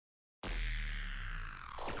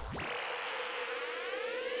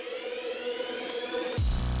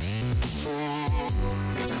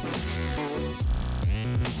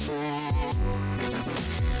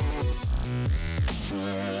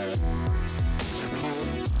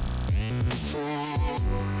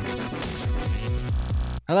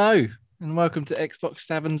Hello, and welcome to Xbox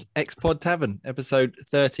Tavern's X-Pod Tavern, episode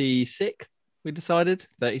 36. We decided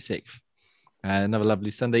 36th. Another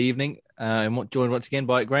lovely Sunday evening. And joined once again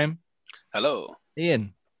by Graham. Hello.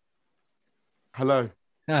 Ian. Hello.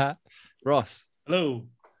 Ross. Hello.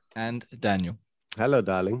 And Daniel. Hello,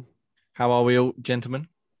 darling. How are we all, gentlemen?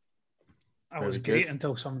 I was great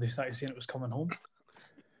until somebody started saying it was coming home.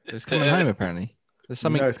 It's coming home, apparently. There's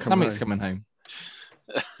something's coming home.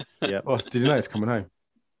 Yeah. Ross, did you know it's coming home?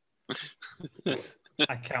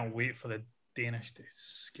 I can't wait for the Danish to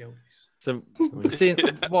skills. So,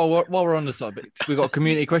 while we're on the subject, we've got a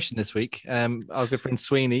community question this week. Our good friend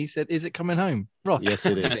Sweeney said, "Is it coming home?" Ross, yes,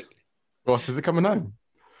 it is. Ross, is it coming home?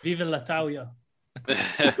 Viva l'Italia!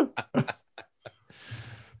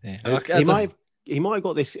 Yeah. He might have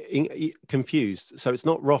got this confused. So it's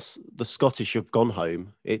not Ross, the Scottish, have gone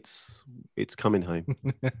home. It's coming home.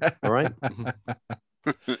 All right.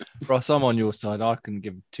 Ross, I'm on your side. I can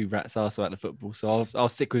give two rats ass about the football, so I'll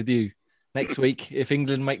stick with you. Next week, if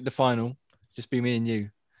England make the final, just be me and you.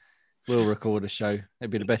 We'll record a show. It'll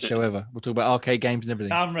be the best show ever. We'll talk about arcade games and everything.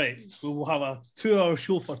 Damn right. We'll have a 2-hour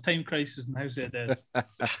show for Time Crisis and House of the Dead.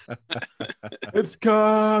 It's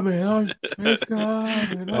coming home. It's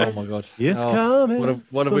coming home. Oh my god. Yes, coming.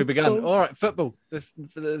 What have we begun? All right, football.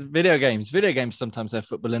 Video games. Video games sometimes have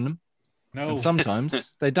football in them. No. And sometimes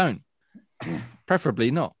they don't. Preferably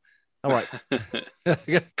not. All right.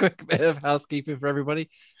 Quick bit of housekeeping for everybody.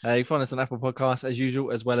 You find us on Apple Podcasts as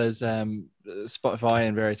usual, as well as Spotify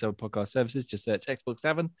and various other podcast services. Just search Xbox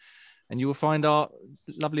Tavern and you will find our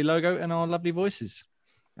lovely logo and our lovely voices.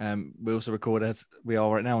 We also record, as we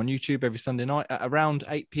are right now, on YouTube every Sunday night at around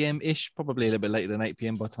 8 p.m-ish, probably a little bit later than 8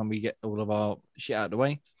 p.m. by the time we get all of our shit out of the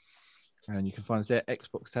way. And you can find us there at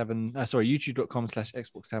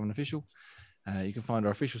youtube.com/Xbox Tavern official. You can find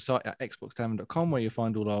our official site at xboxtavern.com, where you'll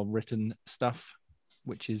find all our written stuff,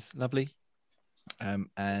 which is lovely.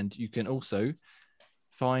 And you can also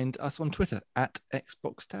find us on Twitter at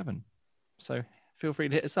Xbox Tavern. So feel free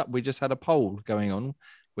to hit us up. We just had a poll going on,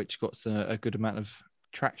 which got a good amount of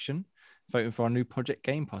traction, voting for our new Project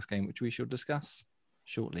Game Pass game, which we shall discuss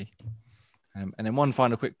shortly. And then one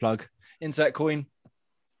final quick plug. Insert Coin,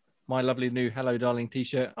 my lovely new Hello Darling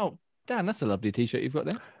t-shirt. Oh, Dan, that's a lovely t-shirt you've got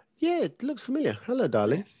there. Yeah, it looks familiar. Hello,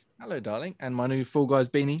 darling. Yes. Hello, darling. And my new Fall Guys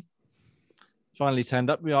beanie finally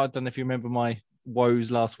turned up. I don't know if you remember my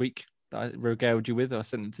woes last week that I regaled you with. I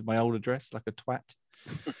sent it to my old address like a twat.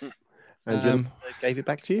 And gave it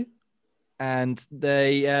back to you? And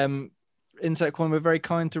they, Insert Coin, were very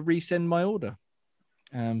kind to resend my order.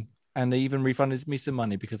 And they even refunded me some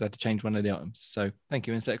money because I had to change one of the items. So thank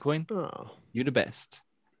you, Insert Coin. Oh. You're the best.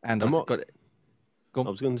 And I've got it. I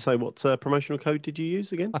was going to say, what promotional code did you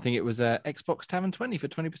use again? I think it was Xbox Tavern 20 for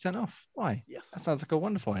 20% off. Why? Yes. That sounds like a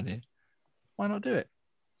wonderful idea. Why not do it?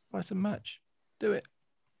 Buy some merch. Do it.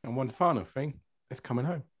 And one final thing, it's coming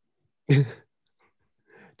home. To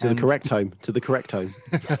the correct home.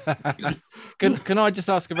 Can I just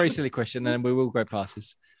ask a very silly question, and then we will go past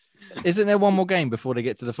this? Isn't there one more game before they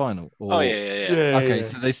get to the final? Or... Oh, yeah. Okay,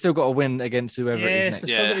 so they still got to win against whoever it is Yes, next.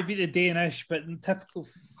 they still got to beat the Danish, but in typical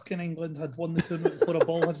fucking England had won the tournament before a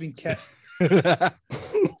ball had been kicked.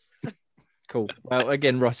 Cool. Well,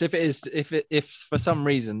 again, Ross, if for some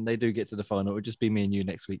reason they do get to the final, it would just be me and you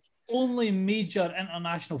next week. Only major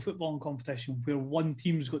international footballing competition where one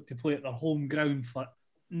team's got to play at their home ground for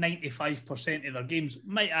 95% of their games.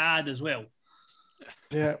 Might add as well.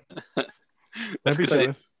 Yeah. That's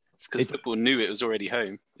because football knew it was already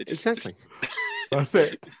home. Exactly. That's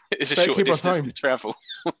it. It's a short distance to travel.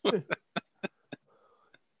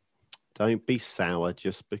 Don't be sour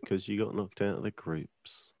just because you got knocked out of the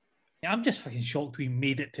groups. Yeah, I'm just fucking shocked we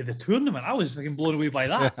made it to the tournament. I was fucking blown away by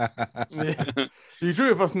that. Yeah. You drew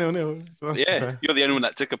with us 0-0. Yeah, you're the only one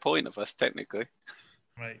that took a point of us, technically.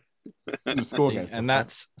 Right. And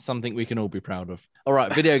that's something we can all be proud of. All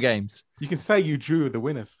right, video games. You can say you drew the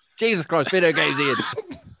winners. Jesus Christ, video games, Ian.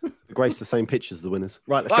 Grace the same pitch as the winners.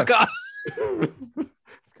 Right, let's Fuck go. off. It's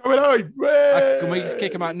coming home. Can we just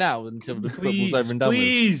kick them out now until the football's over and done with?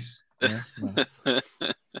 Please. Yeah, nice.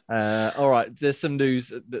 All right, there's some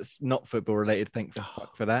news that's not football related. Thank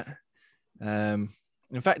fuck for that. In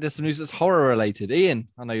fact, there's some news that's horror related. Ian,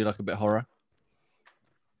 I know you like a bit of horror.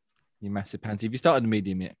 You massive pansy. Have you started the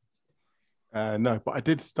medium yet? No, but I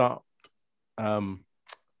did start.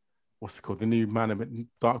 What's it called? The new Man in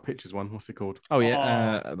Dark Pictures one. What's it called? Oh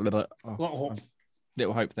yeah, Little Hope.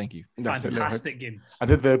 Little Hope. Thank you. That's it, Fantastic game. I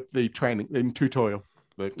did the training tutorial.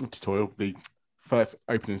 The first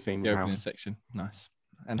opening scene. The of the opening house. section. Nice.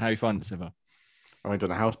 And how you find it so far? I went on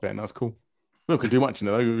the house bit, and that was cool. We couldn't do much in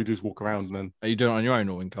it though. We just walk around, and then Are you doing it on your own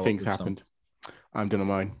or in co-op? things happened. I'm doing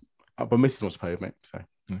mine. But Mrs. wants to play with me, so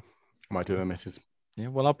Hmm. I might do the Mrs. Yeah,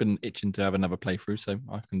 well, I've been itching to have another playthrough, so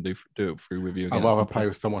I can do it through with you again. I'd at rather some play point.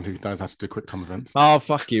 with someone who knows how to do quick time events. Oh,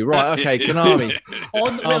 fuck you. Right, okay, Konami.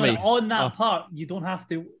 Army. On that Oh. part, you don't have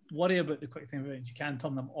to worry about the quick time events. You can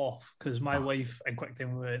turn them off because my wife and quick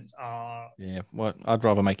time events are. Yeah, well, I'd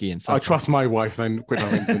rather make Ian I suffer. trust my wife than quick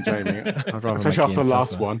time events than Jamie. I'd rather Especially make after the Ian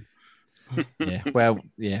last suffer. one. Yeah, well,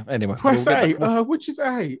 yeah. Anyway, Press A. we'll Which is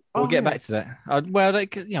A? get back to that.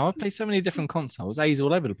 I play so many different consoles. A's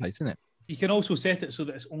all over the place, isn't it? You can also set it so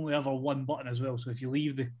that it's only ever one button as well. So if you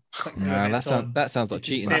leave the quick time Nah, events on, that sounds like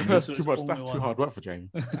you cheating. can set it That's so too it's much. only That's too one. hard work for Jamie.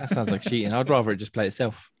 That sounds like cheating. I'd rather it just play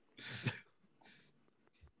itself.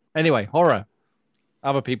 Anyway, horror.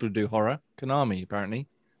 Other people who do horror. Konami, apparently.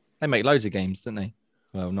 They make loads of games, don't they?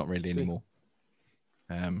 Well, not really anymore.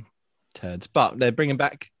 Turds. But they're bringing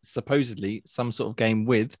back, supposedly, some sort of game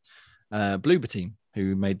with Bloober Team,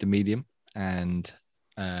 who made The Medium and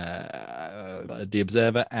The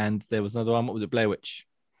Observer. And there was another one. What was it? Blair Witch.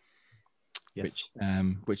 Yes.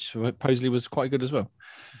 Which supposedly was quite good as well.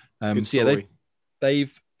 Good So yeah, story.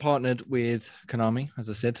 they've partnered with Konami, as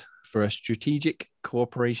I said, for a strategic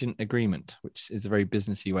cooperation agreement, which is a very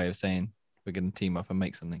businessy way of saying we're going to team up and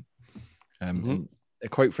make something. And a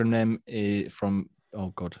quote from them is from,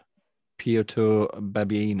 Piotr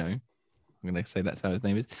Babiano. I'm going to say that's how his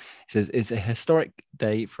name is. He says, "It's a historic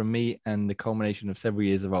day for me and the culmination of several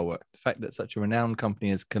years of our work. The fact that such a renowned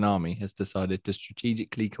company as Konami has decided to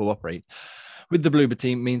strategically cooperate with the Bloober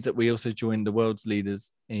Team means that we also join the world's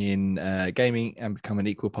leaders in gaming and become an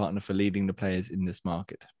equal partner for leading the players in this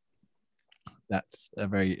market." That's a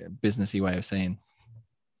very businessy way of saying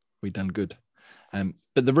we've done good.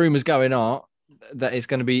 But the rumors going are that it's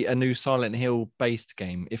going to be a new Silent Hill based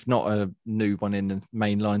game, if not a new one in the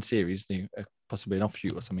mainline series, possibly an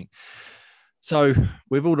offshoot or something. So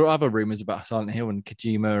with all the other rumors about Silent Hill and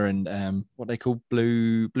Kojima and what they call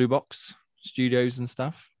Blue Box Studios and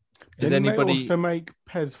stuff, is Didn't anybody they also make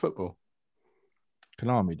Pez football?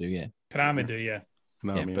 Konami do? Yeah, Konami do, yeah.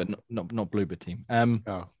 No, yeah, I mean, but not Bloober Team. oh,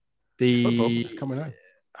 football, The it's coming out.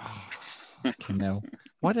 oh, fucking hell.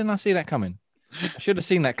 Why didn't I see that coming? I should have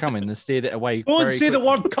seen that coming and steered it away. Don't very say the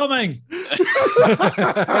quickly. word coming.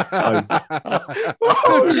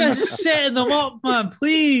 Oh, You're just setting them up, man.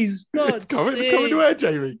 Please. God coming to where,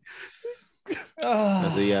 Jamie?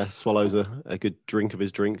 As he swallows a good drink of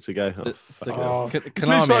his drink to go. Oh, So, Oh. K- Please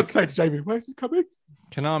try Konami, to say to Jamie, where's this coming?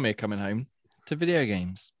 Konami are coming home to video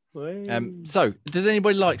games. fuck. So, does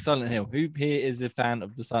anybody like Silent Hill? Who here is a fan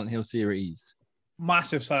of the Silent Hill series?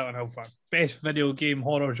 Massive Silent Hill fan. Best video game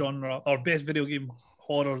horror genre, or best video game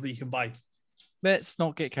horror that you can buy. Let's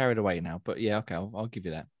not get carried away now, but yeah, okay, I'll give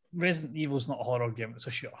you that. Resident Evil's not a horror game, it's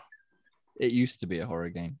a shooter. It used to be a horror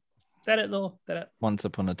game Did it though? Did it? once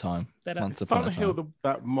upon a time. Did it? Once upon a Silent Hill, time.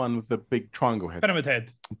 that one with the big triangle head. Pyramid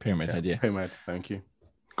Head. Pyramid Head, yeah. Pyramid, thank you.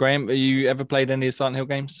 Graham, have you ever played any of the Silent Hill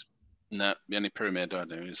games? No, the only pyramid I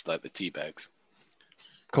know is like the tea bags.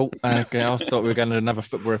 Cool. Okay, I thought we were going to another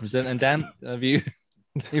football represent. And Dan, have you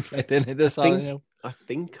played any of the Silent Hill? I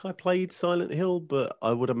think I played Silent Hill, but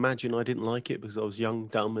I would imagine I didn't like it because I was young,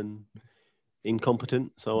 dumb, and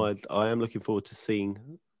incompetent. So I am looking forward to seeing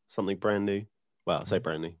something brand new. Well, I say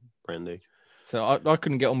brand new. So I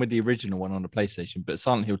couldn't get on with the original one on the PlayStation, but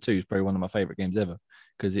Silent Hill 2 is probably one of my favorite games ever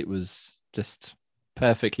because it was just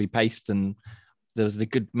perfectly paced and there was a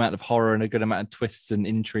good amount of horror and a good amount of twists and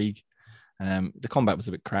intrigue. The combat was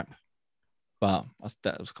a bit crap, but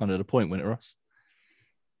that was kind of the point, wasn't it, Ross?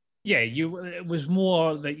 Yeah, it was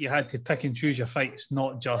more that you had to pick and choose your fights,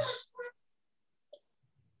 not just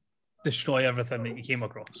destroy everything that you came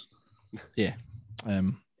across. Yeah.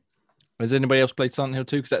 Has anybody else played Silent Hill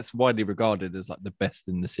 2? Because that's widely regarded as like the best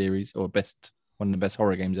in the series or one of the best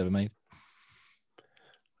horror games ever made.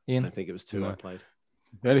 Ian? I think it was 2 I No. played.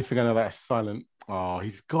 The only thing I know that's silent. Oh,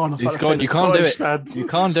 he's gone. I was He's about to gone. say the You can't do Scottish it. fans. You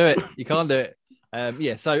can't do it. You can't do it.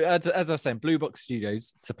 Yeah. So as I was saying, Blue Box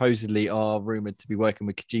Studios supposedly are rumored to be working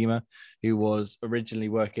with Kojima, who was originally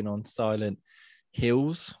working on Silent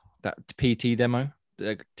Hills, that PT demo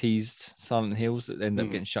that teased Silent Hills that ended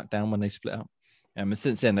up getting shut down when they split up. And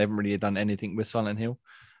since then, they haven't really done anything with Silent Hill.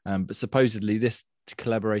 But supposedly, this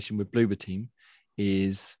collaboration with Bloober Team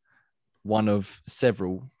is one of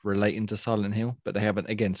several relating to Silent Hill, but they haven't,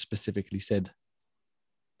 again, specifically said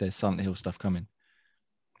there's Silent Hill stuff coming.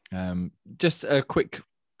 Just a quick,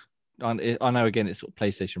 I know, again, it's sort of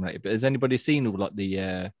PlayStation related, but has anybody seen all like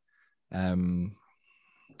the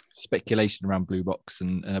speculation around Blue Box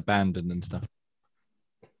and Abandoned and stuff?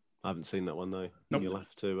 I haven't seen that one though. Nope. You'll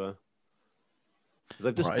have to. 'Cause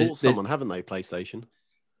they've just Right, bought there's- someone, haven't they? PlayStation.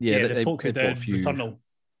 Yeah, the folk who they bought a did few. Returnal.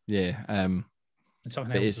 Yeah. And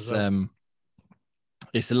something But else as well.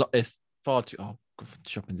 it's a lot. It's far too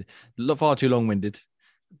shopping. Far too long-winded.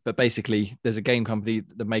 But basically, there's a game company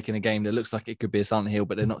that making a game that looks like it could be a Silent Hill,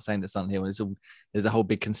 but they're not saying it's Silent Hill. There's a whole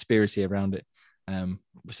big conspiracy around it.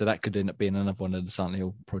 So that could end up being another one of the Silent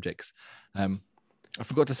Hill projects. I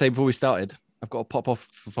forgot to say before we started, I've got to pop off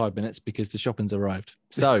for 5 minutes because the shopping's arrived.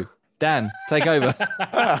 So, Dan, take over.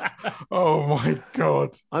 Oh my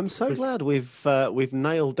God! I'm so glad we've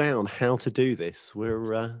nailed down how to do this.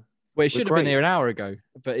 Well, it should have been here an hour ago,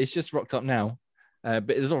 but it's just rocked up now.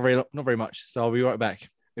 But it's not very much. So I'll be right back.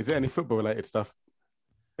 Is there any football related stuff?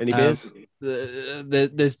 Any beers?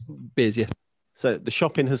 There's beers, yeah. So the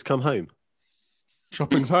shopping has come home.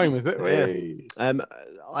 Shopping's home, is it? Yeah.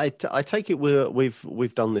 I take it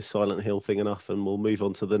we've done this Silent Hill thing enough, and we'll move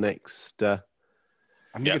on to the next. I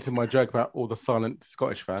need to get to my joke about all the silent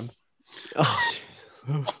Scottish fans.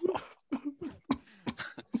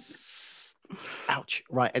 Ouch.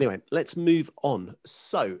 Right. Anyway, let's move on.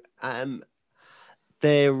 So,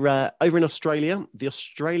 they're over in Australia. The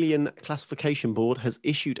Australian Classification Board has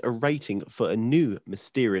issued a rating for a new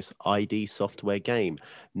mysterious ID software game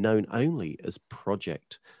known only as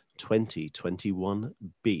Project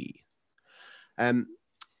 2021B.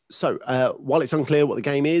 So, while it's unclear what the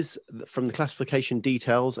game is, from the classification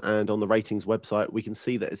details and on the ratings website, we can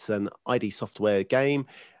see that it's an ID software game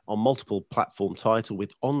on multiple platform title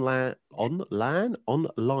with online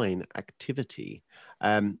activity.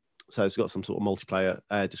 So it's got some sort of multiplayer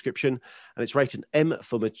description, and it's rated M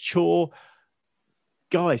for mature.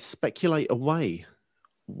 Guys, speculate away.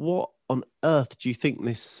 What on earth do you think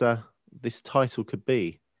this title could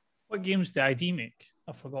be? What games did ID make?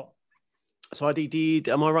 I forgot. So ID did.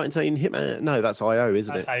 Am I right in saying Hitman? No, that's IO,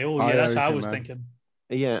 isn't That's it? IO. Yeah, that's what I was thinking.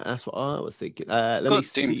 Yeah, that's what I was thinking. Let me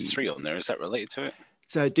see. Doom 3 on there. Is that related to it?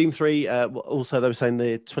 So Doom 3. Also, they were saying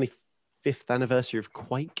the 25th anniversary of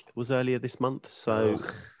Quake was earlier this month. So.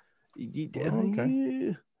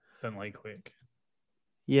 Okay. Don't like Quake.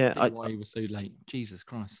 Yeah, why you were so late? Jesus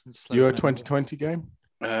Christ! You're a 2020 game.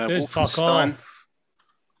 Dude, fuck off.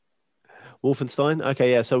 Wolfenstein.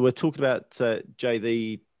 Okay, yeah. So we're talking about Jay,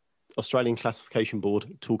 the Australian Classification Board,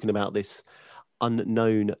 talking about this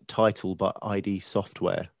unknown title by ID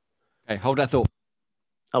Software. Okay, hold that thought.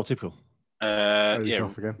 Oh, typical.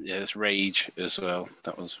 It's Rage as well.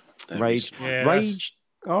 That was Rage. Yeah, Rage.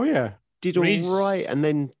 Oh yeah. Did all right, and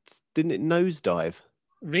then didn't it nosedive?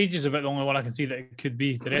 Rage is about the only one I can see that it could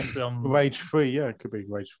be. The rest of them, Rage 3, yeah, it could be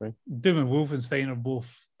Rage 3. Doom and Wolfenstein are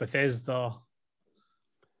both Bethesda.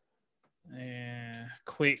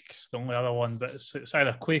 Quake's the only other one, but it's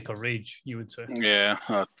either Quake or Rage, you would say. Yeah,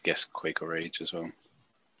 I guess Quake or Rage as well.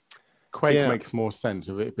 Quake makes more sense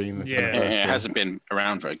of it being the it hasn't been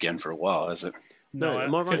around for a while, has it? No,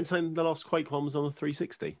 am I right in saying the last Quake one was on the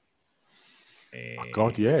 360? Oh,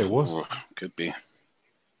 God, yeah, it was. Could be.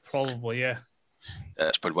 Probably, yeah.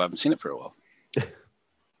 That's probably why I haven't seen it for a while.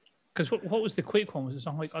 Because what was the Quake one? Was it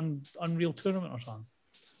something like Unreal Tournament or something?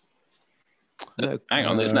 No. Hang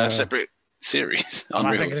on, isn't that a separate series?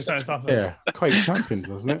 Unreal. Yeah, Quake Champions,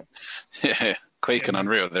 wasn't it? Yeah, Quake and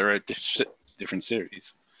Unreal, they're a different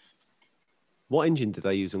series. What engine did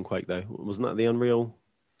they use on Quake, though? Wasn't that the Unreal?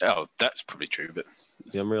 Oh, that's probably true, but...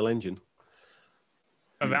 The Unreal Engine.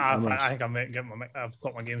 I think I've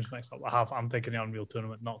got my games mixed up. I'm thinking the Unreal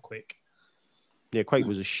Tournament, not Quake. Yeah, Quake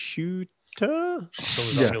was a shooter. So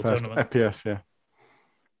was Unreal Tournament. FPS, yeah.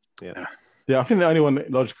 Yeah, I think the only one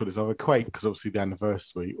that logical is either Quake, because obviously the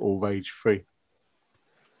anniversary, or Rage 3.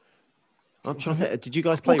 I'm trying to think. Did you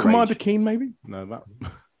guys play Rage? Commander Keen, maybe? No, that.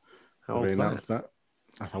 How old announced that?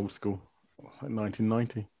 That's old school. Like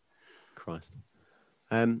 1990. Christ.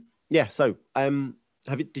 Yeah, so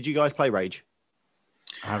did you guys play Rage?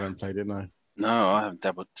 I haven't played it, no. No, I haven't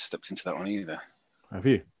stepped into that one either. Have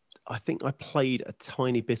you? I think I played a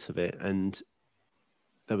tiny bit of it, and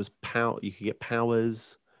there was power. You could get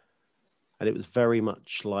powers, and it was very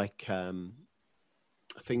much like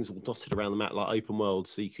things all dotted around the map, like open world.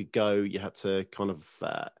 So you could go. You had to kind of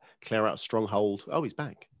clear out a stronghold. Oh, he's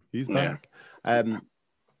back. He's back. Clear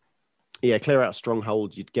out a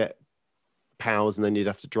stronghold. You'd get powers, and then you'd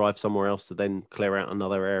have to drive somewhere else to then clear out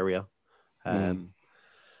another area.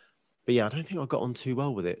 But yeah, I don't think I got on too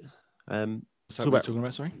well with it. So what are you talking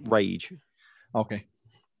about? Sorry, Rage. Okay.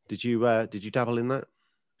 Did you dabble in that?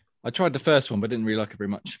 I tried the first one, but didn't really like it very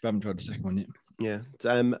much. I haven't tried the second one yet. Yeah.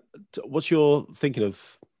 What's your thinking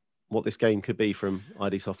of what this game could be from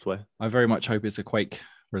ID Software? I very much hope it's a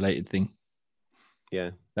Quake-related thing.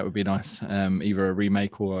 Yeah, that would be nice. Either a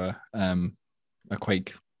remake or a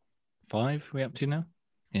Quake 5. Are we up to now?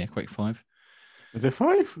 Yeah, Quake 5. Is there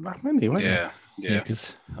 5? That many? Yeah.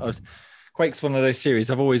 Because Quake Quake's one of those series.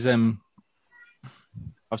 I've always I've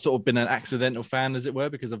sort of been an accidental fan, as it were,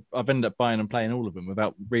 because I've ended up buying and playing all of them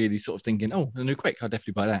without really sort of thinking, oh, the new Quake, I'll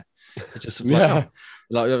definitely buy that. It's just like,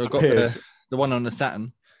 I've got the one on the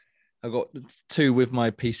Saturn. I got 2 with my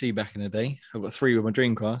PC back in the day. I've got 3 with my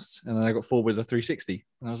Dreamcast, and then I got 4 with the 360.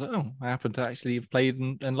 And I was like, oh, I happen to actually have played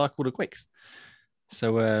and like all the Quakes.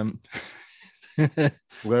 So,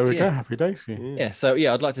 there we go. Happy days for you. Yeah. So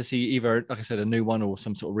yeah, I'd like to see either, like I said, a new one or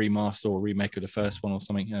some sort of remaster or remake of the first one or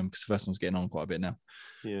something. Because the first one's getting on quite a bit now.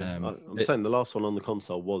 Yeah, I'm saying the last one on the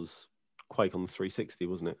console was Quake on the 360,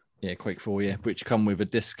 wasn't it? Yeah, Quake 4. Yeah, which come with a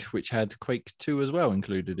disc which had Quake 2 as well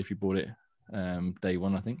included if you bought it day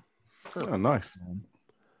one, I think. Oh, nice.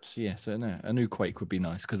 So no, a new Quake would be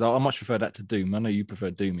nice because I much prefer that to Doom. I know you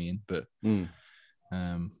prefer Doom, Ian, but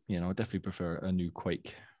I definitely prefer a new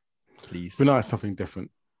Quake. Please. Be nice, something different.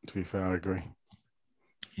 To be fair, I agree.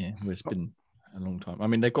 Yeah, well, it's been a long time. I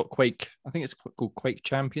mean, they've got Quake. I think it's called Quake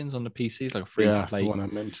Champions on the PC. It's like a free to play. That's the one I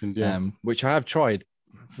mentioned. Yeah, which I have tried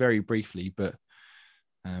very briefly, but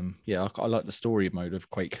I like the story mode of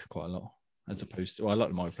Quake quite a lot, as opposed to. Well, I like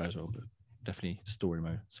the multiplayer as well, but definitely story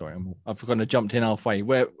mode. Sorry, I've kind of jumped in halfway.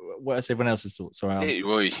 What's everyone else's thoughts? Sorry,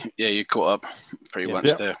 Roy. Yeah, you caught up pretty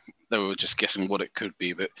much there. They were just guessing what it could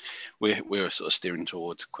be, but we're sort of steering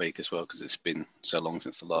towards Quake as well because it's been so long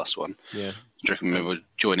since the last one. Yeah, do you reckon we were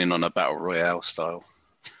joining on a battle royale style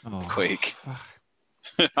Quake?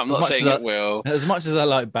 I'm not saying it will. As much as I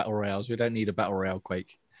like battle royales, we don't need a battle royale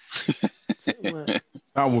Quake. That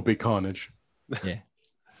one would be carnage. Yeah.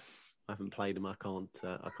 I haven't played them. I can't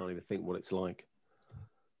even think what it's like.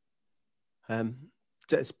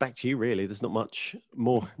 It's back to you, really. There's not much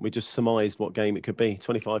more. We just surmised what game it could be.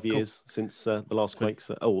 25 years since the last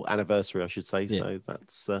Quake's anniversary, I should say. Yeah. So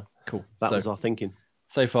that's cool. That was our thinking.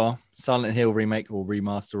 So far, Silent Hill remake or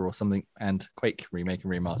remaster or something, and Quake remake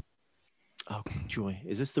and remaster. Oh, joy.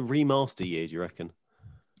 Is this the remaster year, do you reckon?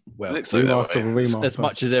 Well, remaster. As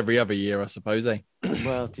much as every other year, I suppose, eh?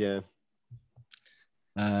 Well, yeah.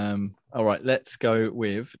 All right, let's go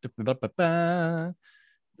with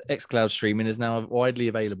xCloud streaming is now widely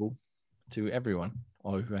available to everyone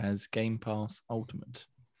who has Game Pass Ultimate.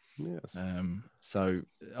 Yes. So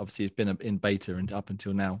obviously it's been in beta and up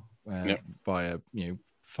until now via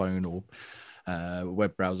phone or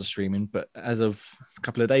web browser streaming, but as of a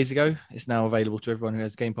couple of days ago, it's now available to everyone who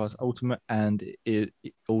has Game Pass Ultimate, and it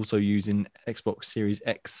also using Xbox Series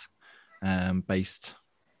X based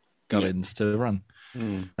gubbins to run.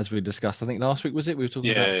 As we discussed, I think last week was it? We were talking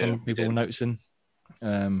about some people were noticing.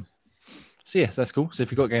 So yes, that's cool. So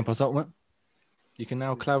if you've got Game Pass Ultimate, you can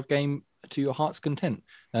now cloud game to your heart's content.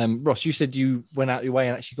 Ross, you said you went out your way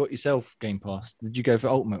and actually got yourself Game Pass. Did you go for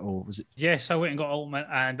Ultimate or was it? Yes, I went and got Ultimate,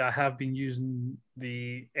 and I have been using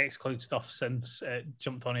the xCloud stuff since it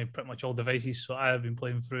jumped on pretty much all devices. So I have been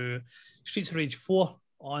playing through Streets of Rage 4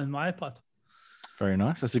 on my iPad. Very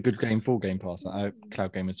nice. That's a good game for Game Pass.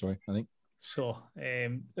 Cloud gaming, sorry, I think. So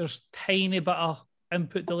there's tiny bit of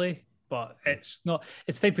input delay, but it's not.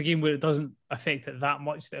 It's the type of game where it doesn't affect it that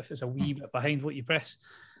much. That if it's a wee bit behind what you press,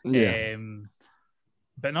 yeah.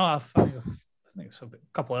 But no, I think it's a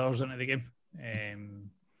couple of hours into the game.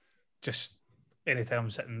 Just anytime I'm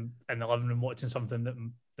sitting in the living room watching something that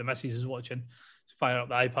the missus is watching, just fire up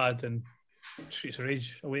the iPad and Streets of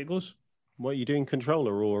Rage, away it goes. What are you doing,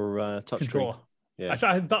 controller or touch controller? Screen? Yeah.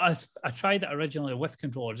 I tried it originally with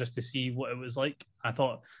controller just to see what it was like. I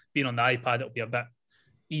thought being on the iPad, it'll be a bit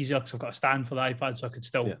easier because I've got a stand for the iPad, so I could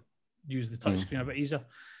still use the touchscreen a bit easier.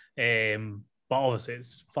 But obviously,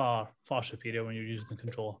 it's far superior when you're using the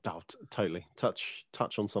controller. Oh, totally. Touch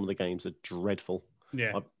on some of the games are dreadful.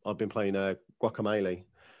 Yeah, I've been playing Guacamelee,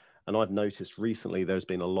 and I've noticed recently there's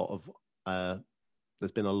been a lot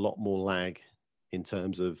more lag in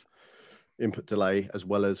terms of input delay, as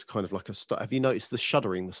well as kind of like have you noticed the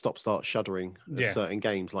stop-start shuddering of certain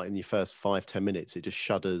games? Like in your first 5-10 minutes, it just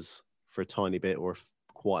shudders for a tiny bit, or if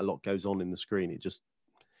quite a lot goes on in the screen, it just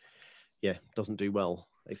doesn't do well.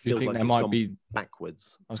 It feels like it's gone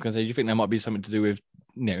backwards. I was going to say, do you think there might be something to do with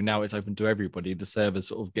now it's open to everybody, the servers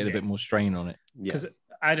sort of get a bit more strain on it? Because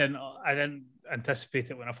I didn't anticipate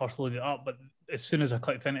it when I first loaded it up, but as soon as I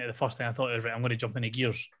clicked into it, the first thing I thought was, right, I'm going to jump into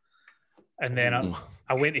Gears. And then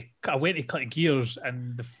I went to click Gears,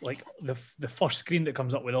 and the first screen that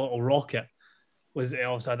comes up with a little rocket was, it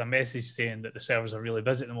also had a message saying that the servers are really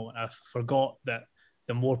busy at the moment. I forgot that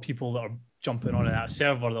the more people that are jumping on that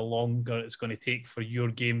server, the longer it's going to take for your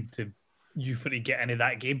game to get into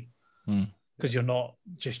that game. Because you're not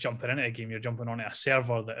just jumping into a game, you're jumping on a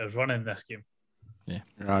server that is running this game. Yeah.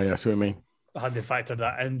 I see what I mean. hadn't factored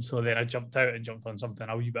that in. So then I jumped out and jumped on something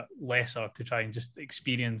a wee bit lesser to try and just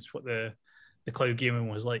experience what the cloud gaming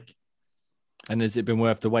was like. And has it been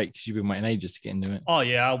worth the wait? Because you've been waiting ages to get into it. Oh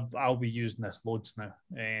yeah, I'll be using this loads now.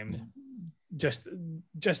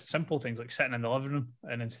 Just simple things like sitting in the living room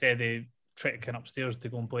and instead of trekking upstairs to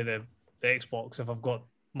go and play the Xbox, if I've got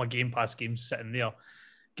my Game Pass games sitting there,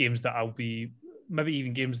 games that I'll be maybe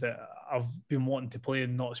even games that I've been wanting to play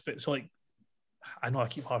and not so like I know I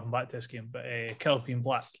keep harping back to this game, but Killer Queen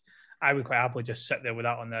Black, I would quite happily just sit there with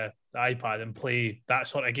that on the iPad and play that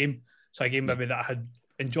sort of game. So a game maybe that I had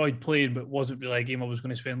enjoyed playing, but wasn't really a game I was going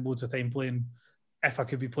to spend loads of time playing if I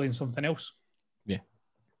could be playing something else. Yeah.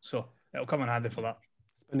 So it'll come in handy for that.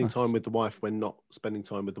 Spending time with the wife when not spending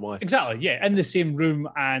time with the wife. Exactly, yeah. In the same room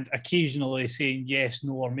and occasionally saying yes,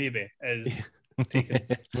 no, or maybe is taking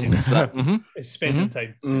is spending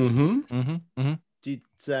time.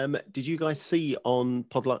 Did you guys see on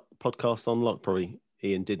Podcast Unlocked? Probably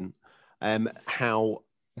Ian didn't. How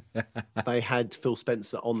they had Phil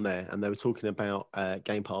Spencer on there, and they were talking about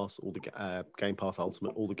Game Pass, all the Game Pass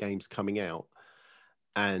Ultimate, all the games coming out,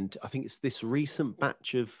 and I think it's this recent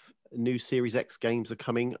batch of new Series X games are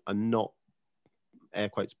coming are not air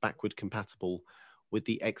quotes backward compatible with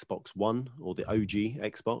the Xbox One or the OG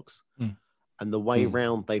Xbox. And the way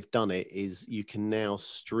round they've done it is you can now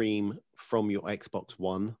stream from your Xbox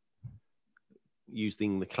One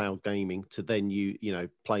using the cloud gaming to then you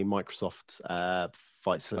play Microsoft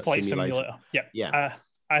Flight Simulator. Yeah.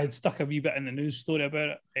 I had stuck a wee bit in the news story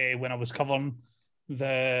about it when I was covering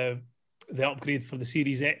the upgrade for the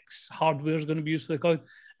Series X hardware is going to be used for the cloud,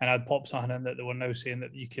 and I'd popped something in that they were now saying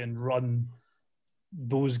that you can run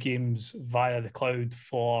those games via the cloud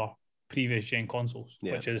for previous gen consoles,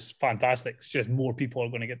 which is fantastic. It's just more people are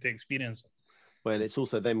going to get to experience it. Well, it's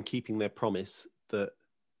also them keeping their promise that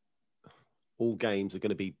all games are going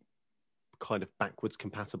to be kind of backwards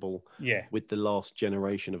compatible with the last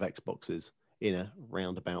generation of Xboxes in a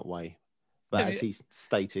roundabout way. But as he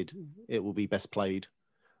stated, it will be best played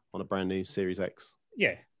on a brand new Series X.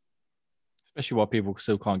 Yeah. Especially while people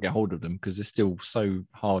still can't get hold of them because it's still so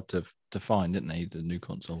hard to find, isn't they, the new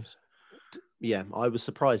consoles? Yeah, I was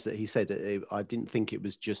surprised that he said that. I didn't think it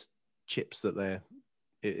was just chips that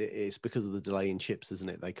it's because of the delay in chips, isn't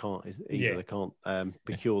it? They can't they can't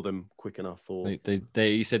procure them quick enough. Or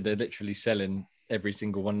he said they're literally selling every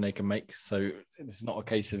single one they can make, so it's not a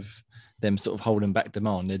case of them sort of holding back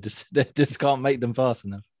demand. They just can't make them fast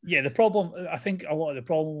enough. Yeah, the problem, I think a lot of the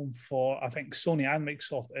problem for Sony and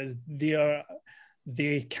Microsoft is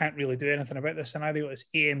they can't really do anything about this scenario. It's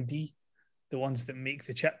AMD, the ones that make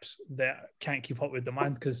the chips, that can't keep up with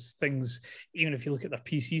demand because things, even if you look at their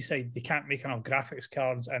PC side, they can't make enough graphics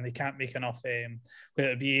cards and they can't make enough,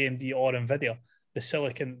 whether it be AMD or NVIDIA, the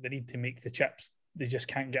silicon they need to make the chips, they just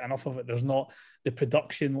can't get enough of it. There's not, the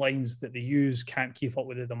production lines that they use can't keep up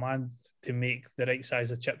with the demand to make the right size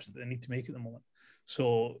of chips that they need to make at the moment.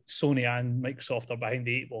 So Sony and Microsoft are behind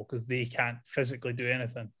the eight ball because they can't physically do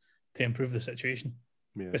anything to improve the situation.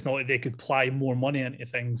 Yeah. It's not like they could ply more money into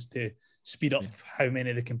things to speed up how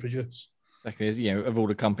many they can produce. Exactly. Of all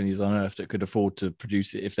the companies on earth that could afford to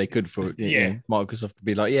produce it, if they could, Microsoft would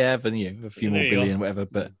be like, a few more billion, whatever.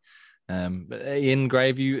 But Ian Gray,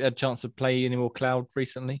 have you had a chance to play any more cloud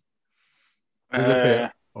recently? A little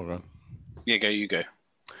bit. Hold on. Yeah, you go.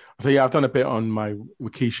 So I've done a bit on my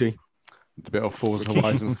Rikishi, a bit of Forza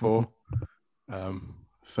Horizon 4.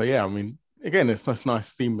 Again, it's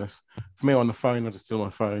nice, seamless. For me on the phone, I just do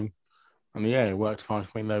my phone. And it worked fine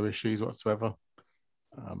for me, no issues whatsoever.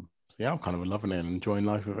 I'm kind of loving it and enjoying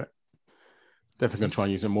life with it. Definitely going to try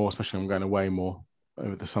and use it more, especially I'm going away more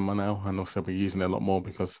over the summer now. And also be using it a lot more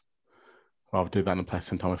because I'll do that and play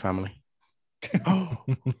some time with family.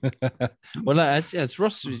 Well, no, as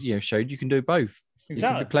Ross showed, you can do both. Exactly. You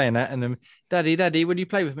can be playing that and then, Daddy, will you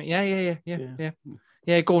play with me?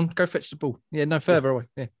 Yeah, go on, go fetch the ball. Yeah, no, further away.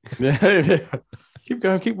 Yeah. Keep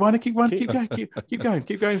going, keep going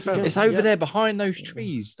further. It's over there behind those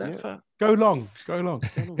trees. Go long.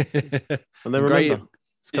 And they remember.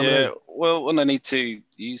 Well, when I need to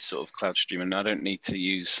use sort of cloud streaming, I don't need to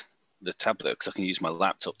use the tablet because I can use my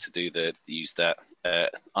laptop to use that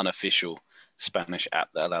unofficial Spanish app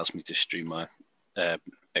that allows me to stream my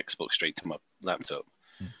Xbox straight to my laptop.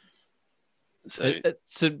 So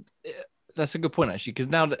that's a good point actually, because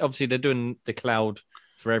now that obviously they're doing the cloud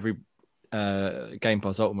for every Game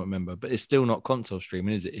Pass Ultimate member, but it's still not console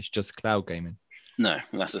streaming, is it? It's just cloud gaming. No,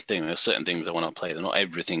 that's the thing. There's certain things I want to play. Not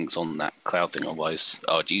everything's on that cloud thing. Otherwise,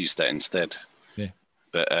 I would use that instead. Yeah.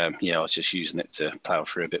 But I was just using it to power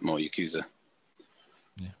through a bit more Yakuza.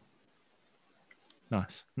 Yeah.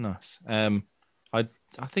 Nice. I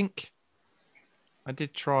think I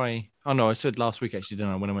did try. Oh no, I said last week actually,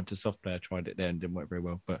 didn't I? When I went to Softplay, I tried it there and didn't work very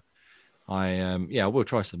well. But I will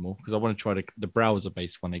try some more because I want to try the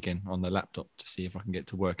browser-based one again on the laptop to see if I can get it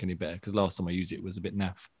to work any better. Because last time I used it was a bit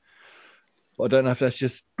naff. But I don't know if that's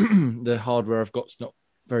just the hardware I've got's not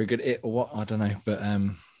very good at it or what. I don't know. But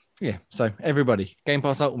yeah. So everybody, Game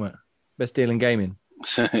Pass Ultimate, best deal in gaming.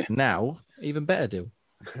 Now, even better deal.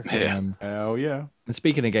 Yeah. Hell yeah. And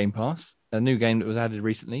speaking of Game Pass, a new game that was added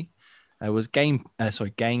recently was Gang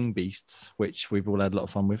Beasts, which we've all had a lot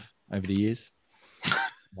of fun with over the years.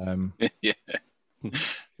 Yeah.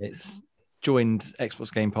 It's joined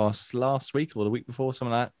Xbox Game Pass last week or the week before,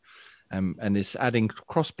 something like that. And it's adding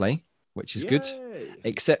crossplay, which is good, Yay.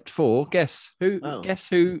 except for guess who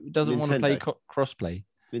doesn't want to play Nintendo. crossplay?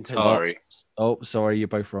 Nintendo. Sorry. Oh, sorry, you're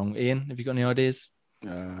both wrong. Ian, have you got any ideas?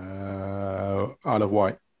 Isle of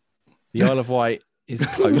Wight. The Isle of Wight is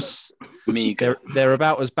close. Mega. They're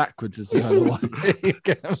about as backwards as the Isle of Wight.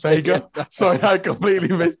 Sega. Sorry, I completely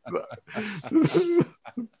missed that.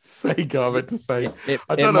 Sega, I meant to say.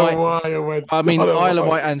 I don't know why I went. I mean, Isle of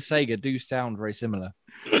Wight and Sega do sound very similar.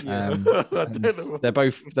 I don't know. They're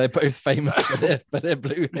both famous for their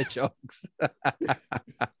blue hedgehogs.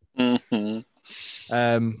 Mhm.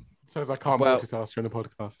 Sounds like I can't Well- multitask during the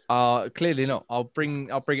podcast. Clearly not. I'll bring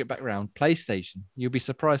it back around. PlayStation. You'll be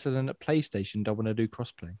surprised that at PlayStation don't want to do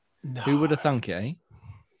crossplay. No. Who would have thunk it, eh?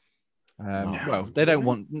 Well, they don't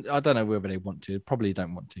want. I don't know whether they want to. Probably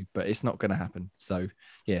don't want to, but it's not going to happen. So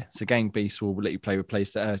yeah, so Game Beast will let you play with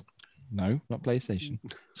PlayStation. No, not PlayStation.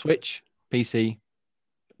 Switch, PC,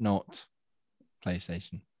 not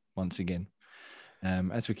PlayStation. Once again,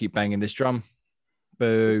 as we keep banging this drum,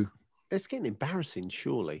 boo. It's getting embarrassing,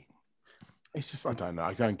 surely. It's just, I don't know.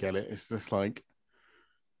 I don't get it. It's just like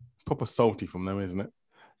proper salty from them, isn't it?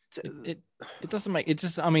 It doesn't make it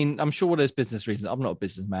just. I mean, I'm sure there's business reasons. I'm not a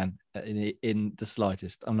businessman in the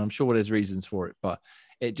slightest, and I'm sure there's reasons for it. But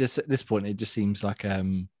it just at this point, it just seems like, as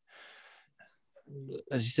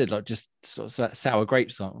you said, like just sort of sour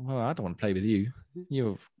grapes. Like, well, I don't want to play with you.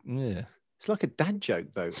 Yeah. It's like a dad joke,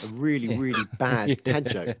 though. A really, Yeah. really bad dad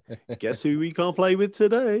joke. Guess who we can't play with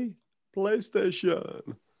today?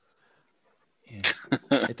 PlayStation.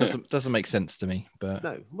 It doesn't make sense to me. But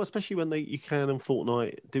No, well, especially when you can in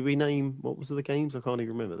Fortnite. Do we name what was the games? I can't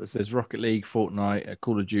even remember this. there's Rocket League, Fortnite,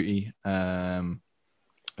 Call of Duty.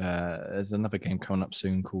 There's another game coming up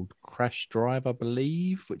soon called Crash Drive, I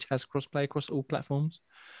believe, which has crossplay across all platforms.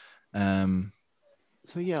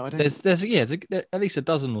 So yeah, I don't. There's at least a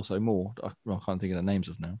dozen or so more. I can't think of the names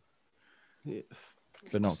of now, Yeah.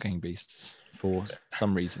 but not Game Beasts for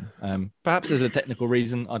some reason. Perhaps there's a technical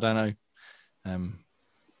reason. I don't know.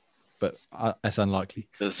 But that's unlikely.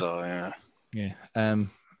 Bizarre, yeah. Yeah. And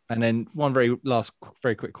then one very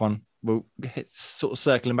quick one. We'll sort of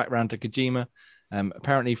circling back around to Kojima.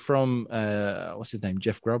 Apparently from what's his name,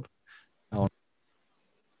 Jeff Grubb. From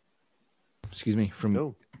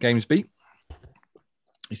Oh. GamesBeat.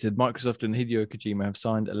 He said Microsoft and Hideo Kojima have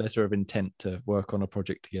signed a letter of intent to work on a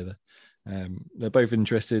project together. They're both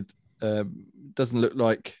interested. Doesn't look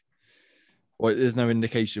like. Well, there's no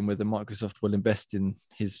indication whether Microsoft will invest in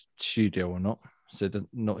his studio or not. So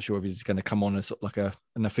not sure if he's going to come on as sort of like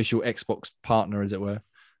an official Xbox partner, as it were.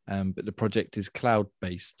 But the project is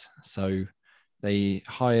cloud-based. So they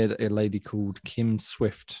hired a lady called Kim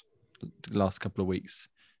Swift the last couple of weeks,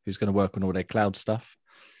 who's going to work on all their cloud stuff.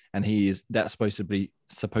 And that's supposed to be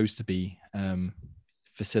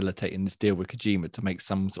facilitating this deal with Kojima to make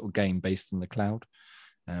some sort of game based on the cloud.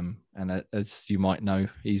 And as you might know,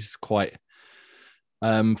 he's quite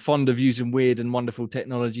fond of using weird and wonderful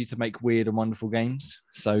technology to make weird and wonderful games.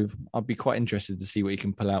 So I'd be quite interested to see what you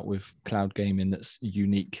can pull out with cloud gaming that's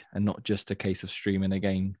unique and not just a case of streaming a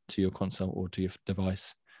game to your console or to your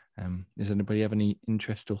device. Does anybody have any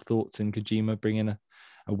interest or thoughts in Kojima bringing a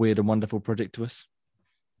weird and wonderful project to us?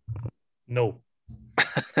 No.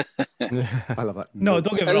 I love that. No,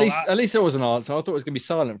 don't get me wrong. At least there was an answer. I thought it was going to be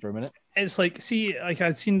silent for a minute. It's like, see, like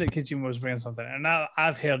I'd seen that Kojima was bringing something, and now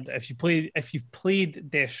I've heard if you've played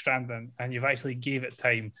Death Stranding and you've actually gave it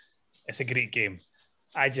time, it's a great game.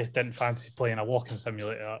 I just didn't fancy playing a walking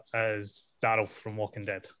simulator as Daryl from Walking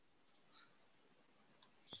Dead.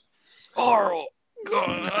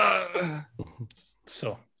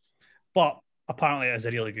 So, but apparently it is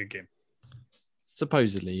a really good game.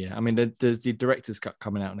 Supposedly, yeah. I mean, there's the director's cut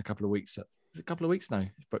coming out in a couple of weeks. Is it a couple of weeks? No,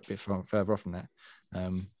 it's a bit further off from that.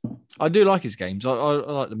 I do like his games. I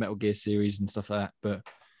like the Metal Gear series and stuff like that. But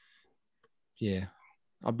yeah,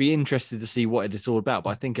 I'd be interested to see what it's all about. But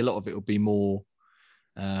I think a lot of it will be more,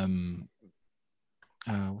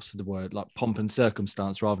 what's the word? Like pomp and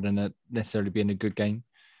circumstance rather than necessarily being a good game.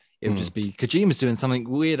 It'll just be Kojima's doing something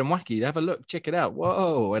weird and wacky. Have a look, check it out.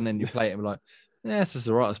 Whoa. And then you play it and be like, yeah, this is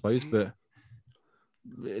all right, I suppose. But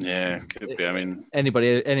yeah, could be. I mean,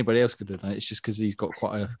 anybody else could do that. It's just because he's got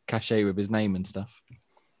quite a cachet with his name and stuff.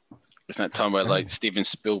 it's that time where like Steven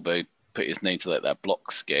Spielberg put his name to like that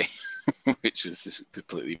Blocks game, which was just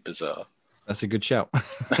completely bizarre. That's a good shout.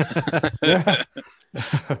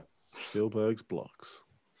 Spielberg's Blocks.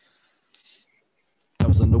 That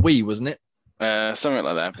was on the Wii, wasn't it? Something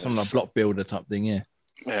like that. Something like block builder type thing, yeah.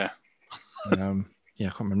 Yeah. Yeah, I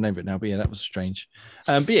can't remember the name of it now, but yeah, that was strange.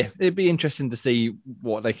 But yeah, it'd be interesting to see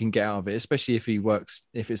what they can get out of it, especially if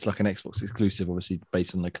if it's like an Xbox exclusive, obviously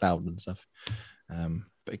based on the cloud and stuff.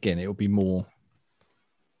 But again, it'll be more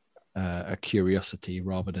a curiosity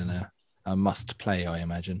rather than a must play, I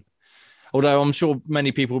imagine. Although I'm sure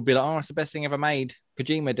many people will be like, oh, it's the best thing ever made.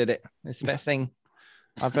 Kojima did it. It's the best thing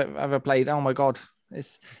I've ever played. Oh my God.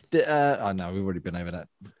 I know we've already been over that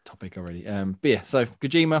topic already. But yeah, so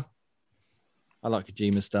Kojima, I like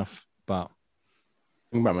Kojima stuff, but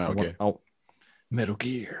Think about Metal Gear. Oh, Metal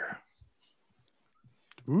Gear.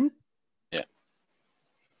 Yeah.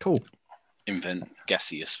 Cool. Invent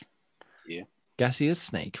gaseous. Yeah. Gaseous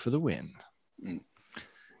Snake for the win. Mm.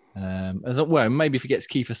 Well, maybe if he gets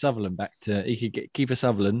Kiefer Sutherland back he could get Kiefer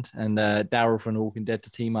Sutherland and Daryl from The Walking Dead to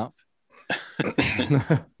team up. Well,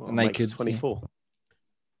 they make it could 24.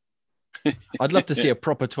 I'd love to see a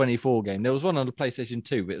proper 24 game. There was one on the PlayStation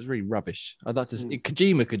 2, but it was really rubbish. I'd like to see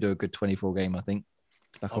Kojima could do a good 24 game, I think.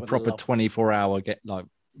 Like a proper 24-hour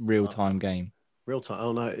real-time game. Real time.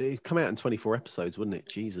 Oh no, it'd come out in 24 episodes, wouldn't it?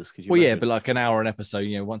 Jesus, could you? Well, yeah, imagine? but like an hour an episode,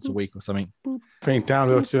 once a week or something. Think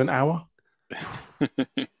download to an hour.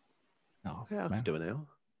 Oh, Yeah, I man. could do it now.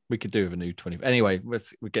 We could do with a new 20. Anyway, we're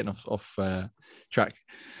getting off track.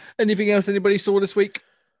 Anything else anybody saw this week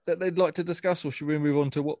that they'd like to discuss, or should we move on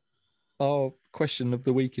to what our question of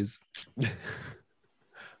the week is?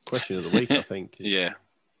 Question of the week, I think. Yeah.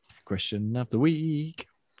 Question of the week.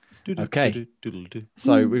 Okay.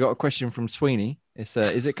 So we got a question from Sweeney. It's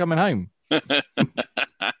is it coming home?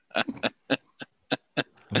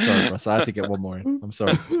 I'm sorry, Ross. I had to get one more in. I'm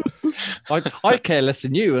sorry. I care less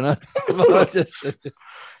than you, and I just.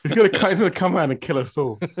 He's gonna come around and kill us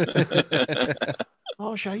all.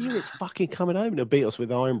 I'll show you. It's fucking coming home. They'll beat us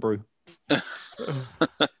with Iron Brew.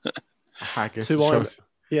 Haggis Two iron. shows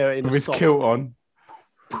Yeah, in with a his sock. kilt on.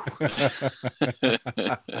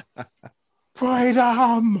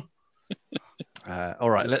 Freedom. All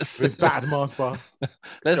right, let's With his bad Mars bar.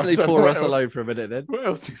 let's I leave don't poor know what Russ else. alone for a minute then. What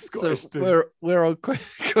else is Scottish So do? we're on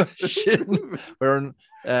question. We're on.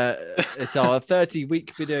 It's our 30 day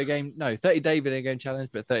video game challenge,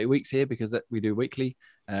 but 30 weeks here because we do weekly.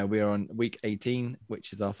 We are on week 18,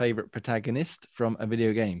 which is our favorite protagonist from a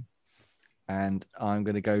video game. And I'm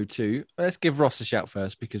going to go to. Let's give Ross a shout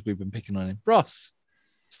first because we've been picking on him. Ross,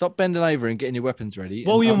 stop bending over and getting your weapons ready.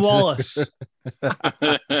 William and Wallace.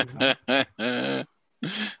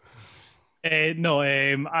 No,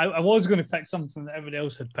 I was going to pick something that everybody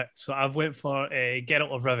else had picked, so I've went for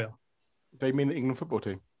Geralt of Rivia. They mean the England football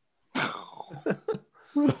team.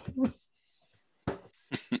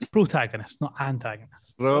 Protagonist, not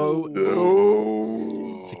antagonist. Bro.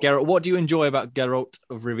 Oh. So Geralt, what do you enjoy about Geralt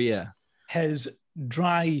of Rivia? His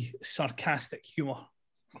dry, sarcastic humour,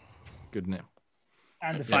 Good name.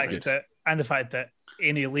 and the Yes, fact that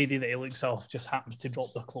any lady that he looks off just happens to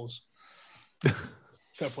drop their clothes.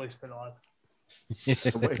 Fair place to the lad.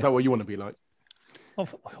 Is that what you want to be like?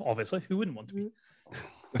 Obviously, who wouldn't want to be?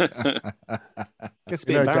 Gets to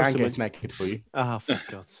be You know, Dan embarrassing. gets when- naked for you. Ah, for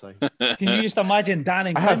God's sake. Can you just imagine Dan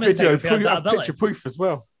and I have Clementine video if he had proof. I that have ability? picture proof as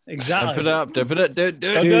well. Exactly. Put it up. Do it. Do it.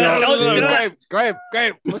 Do it. Graham.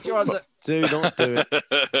 What's your answer? Do not do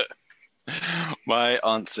it. My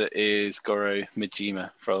answer is Goro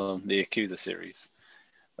Majima from the Yakuza series.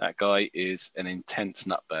 That guy is an intense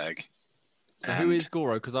nutbag. So who is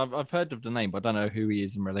Goro? Because I've heard of the name, but I don't know who he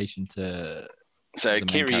is in relation to. So the main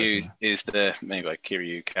Kiryu character? is the main guy,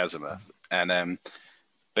 Kiryu Kazuma, and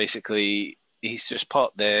basically he's just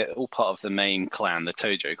all part of the main clan, the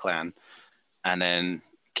Tojo clan, and then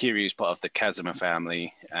Kiryu's part of the Kazuma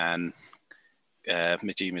family, and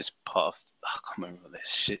Mijima's part of I can't remember what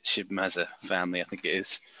this Shimazu family, I think it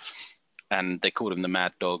is, and they called him the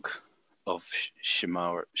Mad Dog of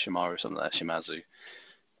Shimaru or something like that, Shimazu,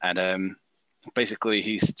 and basically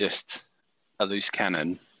he's just a loose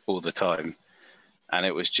cannon all the time. And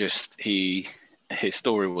it was just his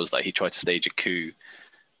story was that he tried to stage a coup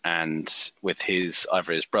and with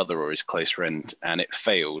either his brother or his close friend, and it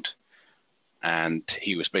failed. And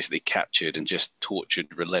he was basically captured and just tortured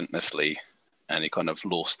relentlessly. And he kind of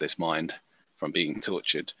lost his mind from being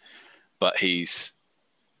tortured. But he's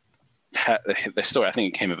the story, I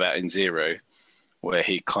think it came about in Zero, where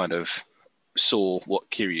he kind of saw what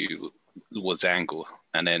Kiryu was angle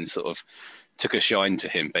and then sort of took a shine to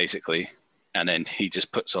him, basically. And then he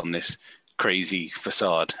just puts on this crazy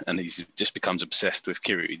facade and he just becomes obsessed with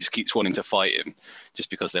Kiryu. He just keeps wanting to fight him just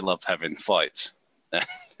because they love having fights.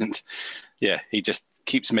 And yeah, he just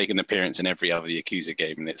keeps making an appearance in every other Yakuza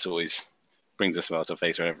game, and it's always brings a smile to a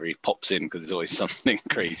face whenever he pops in because there's always something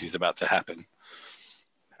crazy is about to happen.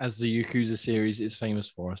 As the Yakuza series is famous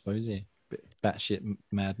for, I suppose, yeah. Bit batshit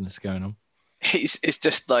madness going on. It's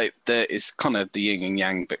just like it's kind of the yin and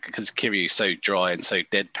yang, but because Kiryu's so dry and so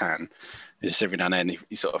deadpan, it's just every now and then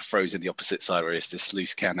he sort of throws in the opposite side where it's this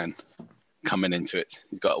loose cannon coming into it.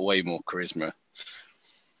 He's got way more charisma.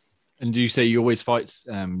 And do you say you always fight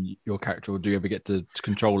your character, or do you ever get to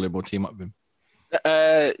control him or team up with him?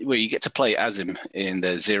 Well, you get to play as him in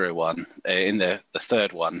the Zero one. In the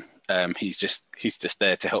third one, he's just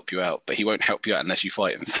there to help you out, but he won't help you out unless you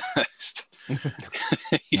fight him first.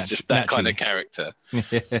 He's just that kind of character.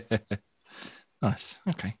 Nice.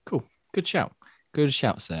 Okay, cool. Good shout. Good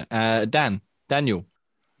shout, sir. Daniel.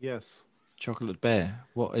 Yes. Chocolate Bear.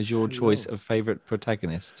 What is your choice of favorite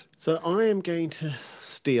protagonist? So I am going to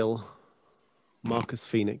steal Marcus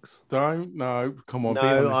Phoenix. Don't, no, come on.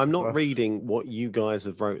 No, I'm not reading what you guys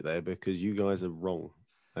have wrote there because you guys are wrong.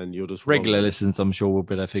 And you're just regular wrong. listeners, I'm sure we'll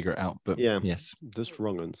better figure it out. But yeah, yes, just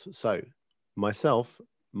wrong ones. So myself,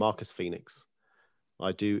 Marcus Phoenix.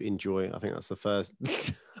 I do enjoy. I think that's the first.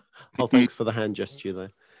 Oh, thanks for the hand gesture there.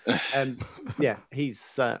 Yeah,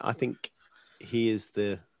 he's. I think he is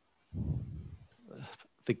the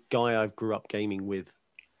guy I grew up gaming with,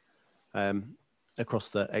 across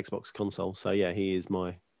the Xbox console. So yeah, he's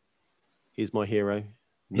my hero.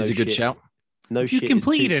 He's a good shout. No, you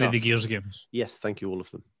completed any of the Gears games? Yes, thank you, all of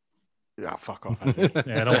them. Yeah, fuck off.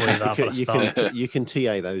 Yeah, don't worry that. You can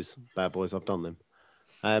TA those bad boys. I've done them.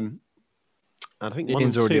 I think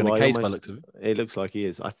Ian's already on a case by looks of it. It looks like he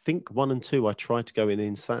is. I think 1 and 2, I tried to go in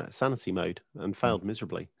insanity mode and failed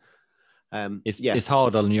miserably. It's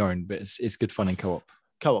hard on your own, but it's good fun in co-op.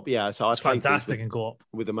 Co-op, yeah. So it's fantastic in co-op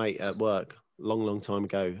with a mate at work long time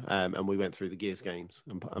ago, and we went through the Gears games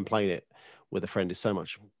and playing it with a friend is so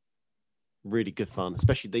much really good fun.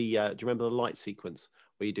 Especially the do you remember the light sequence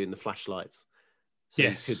where you're doing the flashlights? So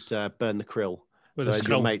yes. You could burn the krill. With so as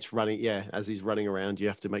your mate's running, as he's running around, you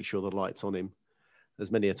have to make sure the light's on him. As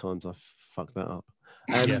many a times I've fucked that up.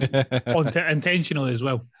 Intentionally as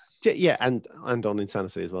well. Yeah, and on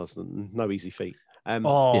insanity as well. So no easy feat.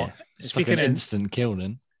 It's like an instant kill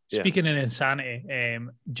then. Speaking in insanity,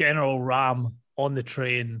 General Ram on the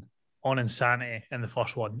train on insanity in the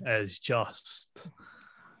first one is just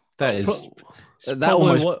probably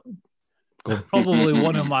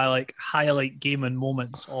one of my highlight gaming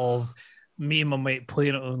moments of me and my mate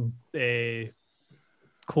playing it on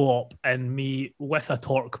co-op and me with a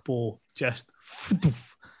torque bow just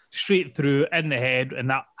straight through in the head, and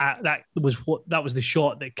that was the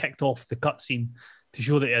shot that kicked off the cutscene to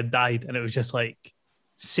show that he had died, and it was just like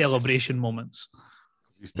celebration moments.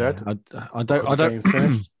 He's dead. I don't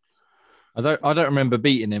remember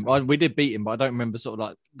beating him. We did beat him, but I don't remember sort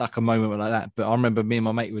of like a moment like that. But I remember me and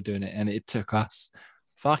my mate were doing it, and it took us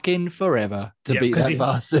fucking forever to beat that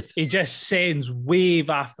bastard. He just sends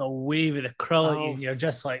wave after wave of the krill at you, and you're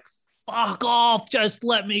just like, fuck off, just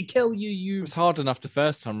let me kill you. It was hard enough the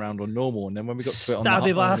first time round on normal, and then when we got to it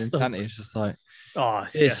on insanity, it's just like, why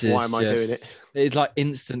am I doing it? It's like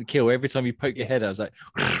instant kill. Every time you poke your head out, I was like,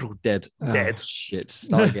 dead. Dead. Oh, shit,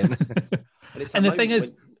 start again. And the thing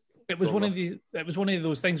is, it was one of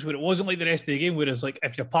those things where it wasn't like the rest of the game, where it's like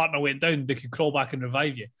if your partner went down, they could crawl back and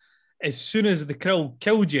revive you. As soon as the krill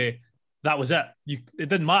killed you, that was it. It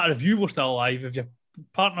didn't matter if you were still alive. If your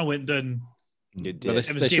partner went down, it was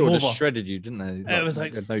game over. Just shredded you, didn't they? It was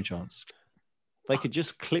like had no chance. They could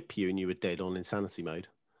just clip you and you were dead on insanity mode.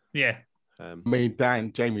 Yeah.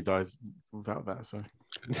 Jamie dies without that. So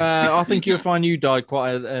I think you'll find you died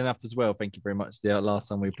quite enough as well. Thank you very much. The last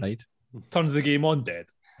time we played, turns the game on dead.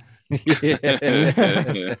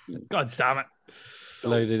 God damn it.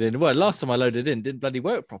 Loaded in. Well, last time I loaded in, didn't bloody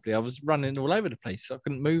work properly. I was running all over the place. So I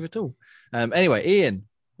couldn't move at all. Anyway, Ian,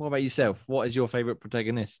 what about yourself? What is your favorite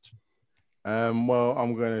protagonist? Well,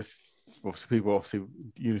 I'm going to people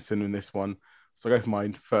unison in this one. So I go for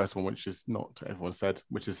my first one, which is not what everyone said,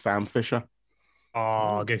 which is Sam Fisher.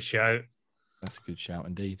 Oh, good shout. That's a good shout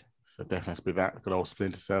indeed. So definitely has to be that. Good old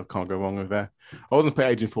Splinter Cell. Can't go wrong with that. I wasn't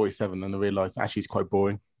playing Agent 47 and I realised actually it's quite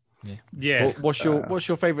boring. Yeah. What's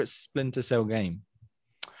your favourite Splinter Cell game?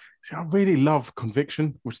 See, I really love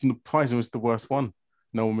Conviction, which surprisingly was the worst one.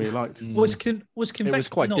 no one really liked. Was Conviction? It was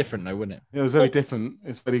quite no. different though, wasn't it? It was very different.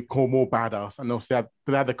 It's very cool, more badass, and also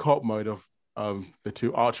they had the co-op mode of the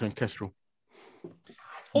two, Archer and Kestrel.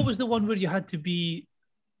 What was the one where you had to be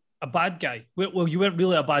a bad guy? Well, you weren't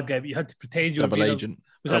really a bad guy, but you had to pretend you were Double being agent.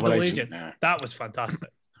 Was that Double double agent. agent? Yeah. That was fantastic.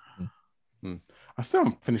 I still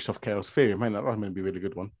haven't finished off Chaos Theory. Man, that might be a really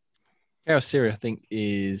good one. Chaos Theory, I think,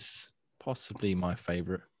 is possibly my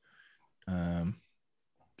favorite.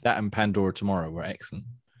 That and Pandora Tomorrow were excellent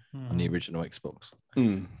on the original Xbox.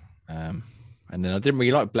 Mm. And then I didn't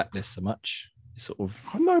really like Blacklist so much. It sort of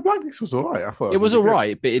Oh, no, Blacklist was all right. I thought it was a all bit good.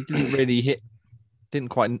 right, but it didn't really didn't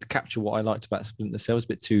quite capture what I liked about Splinter Cell. It was a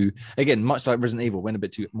bit too, again, much like Resident Evil, went a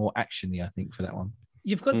bit too more actiony, I think, for that one.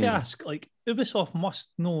 You've got to ask, like, Ubisoft must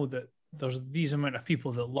know that there's these amount of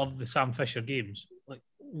people that love the Sam Fisher games. Like,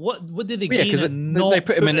 what did they Well, yeah, gain? because in not they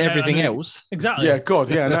put him in putting out everything a new- else. Exactly. Yeah, God,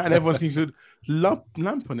 yeah, and everyone seems to lamp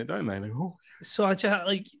on it, don't they? Like, oh. So I just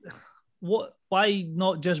like, what? Why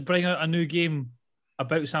not just bring out a new game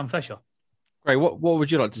about Sam Fisher? Great. What would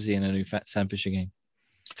you like to see in a new Sam Fisher game?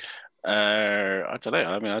 I don't know.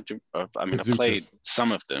 I mean, I Bazookas. played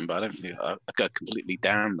some of them, but I don't. I got completely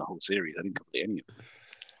down the whole series. I didn't complete any of them.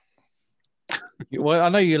 Well, I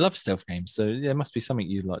know you love stealth games, so there must be something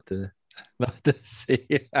you'd like to see.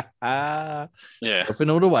 Yeah,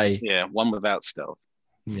 Stealthing all the way. yeah. One without stealth.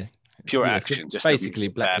 Yeah. Pure Yeah, so action. Just basically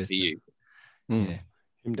bad Blacklist. for you. Yeah.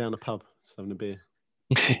 Him down a pub, just having a beer.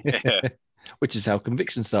 Yeah. Which is how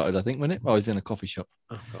Conviction started, I think, wasn't it? I was in a coffee shop.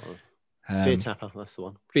 Oh, God. Beer Um, tapper, that's the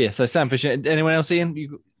one. but yeah, so Sam Fisher. Anyone else, Ian?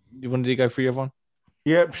 You wanted to go through your one?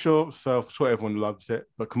 Yep, sure. So I'm sure everyone loves it.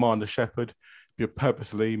 But Commander Shepard, be a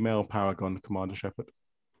purposely male Paragon Commander Shepard.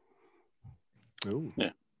 Ooh.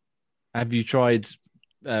 Have you tried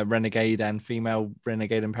Renegade and female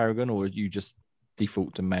Renegade and Paragon, or you just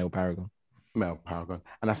default to male Paragon? Male Paragon.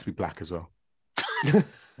 And has to be black as well,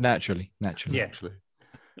 Naturally. Yeah. actually.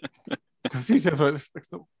 Because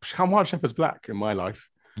Commander Shepard's black in my life.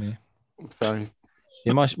 Yeah. So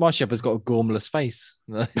See, my Shepherd's got a gormless face.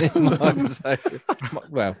 So,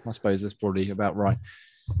 well, I suppose that's probably about right.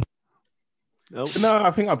 Oh, no,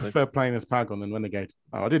 I think I prefer playing as Paragon than Renegade.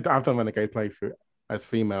 I've done Renegade playthrough as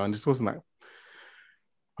female, and just wasn't that.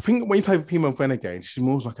 I think when you play female Renegade, she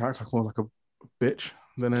acts more like a bitch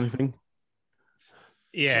than anything.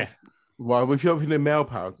 Yeah. Well, if you're in a male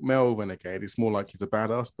Renegade, it's more like he's a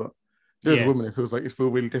badass. But there's Yeah. a woman, it feels like it's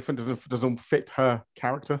really different. Doesn't fit her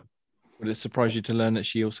character. Would it surprise you to learn that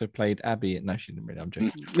she also played Abby? No, she didn't really. I'm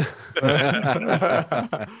joking.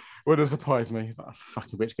 Would have surprised me. That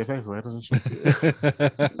fucking bitch gets everywhere, doesn't she?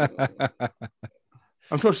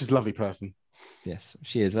 I'm sure she's a lovely person. Yes,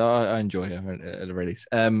 she is. I enjoy her at the release.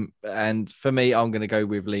 And for me, I'm going to go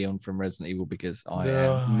with Leon from Resident Evil because I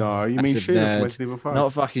am No, you That's mean a Shiva nerd. from Resident Evil 5?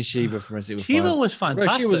 not fucking Shiva from Resident Evil. Shiva 5. was Well,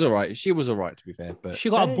 fantastic. she was all right. She was all right, to be fair. But She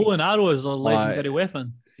got a bow and arrow as a legendary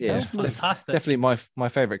weapon. yeah, That was fantastic. definitely my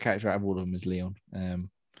favorite character out of all of them is Leon.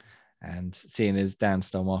 And seeing as Dan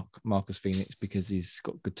stole Marcus Phoenix because he's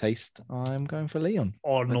got good taste, I'm going for Leon.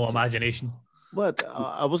 Or no imagination. well,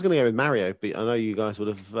 I was going to go with Mario, but I know you guys would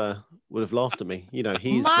have laughed at me. You know,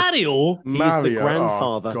 he's Mario? the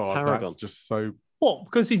grandfather Paragon. That's just so. What?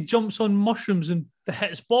 Because he jumps on mushrooms and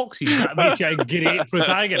hits boxes. That makes you a great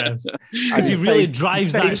protagonist. Because he really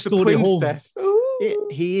drives that story home.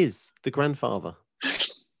 He is the grandfather.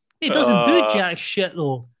 He doesn't do jack shit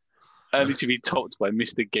though. Only to be topped by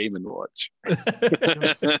Mr. Game & Watch.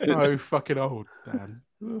 You're so fucking old, Dan.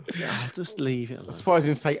 I'll just leave it I'm alone. surprised you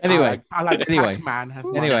didn't say. Anyway, I like anyway. Pac-Man has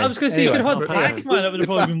Anyway. I was going to say, you could have Anyway. had Pac-Man. That would have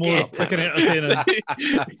probably been more fucking entertaining.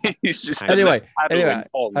 He's just Anyway, paddling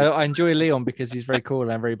on. I enjoy Leon because he's very cool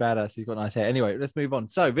and very badass. He's got nice hair. Anyway, let's move on.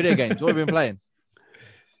 So, video games. What have we been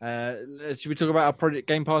playing? Should we talk about our Project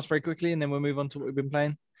Game Pass very quickly, and then we'll move on to what we've been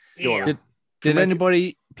playing? Yeah. Did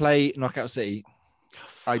anybody play Knockout City?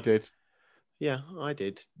 I did. Yeah, I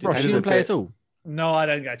did. Ross, you Ended didn't a play bit. at all? No, I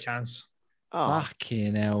didn't get a chance. Oh,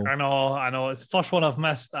 Fucking hell. I know. It's the first one I've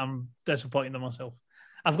missed. I'm disappointed in myself.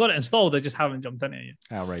 I've got it installed. I just haven't jumped in it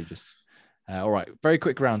yet. Outrageous. All right, very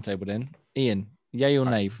quick roundtable then. Ian, yay or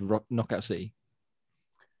nay for Knockout City?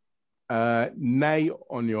 Nay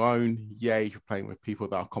on your own. Yay for playing with people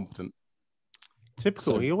that are competent.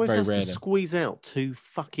 typical. So He always very has rare to then. squeeze out two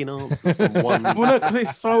fucking answers from one. Well, no, because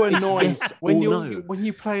it's so annoying. yes when or no.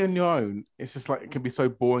 you play on your own, it's just like it can be so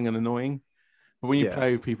boring and annoying. But when you Yeah.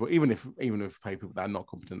 play with people, even if you play people that are not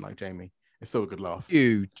competent like Jamie, it's still a good laugh.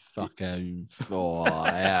 You fucking. Oh,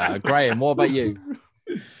 yeah. Graham, what about you?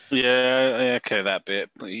 Yeah, I echo that bit.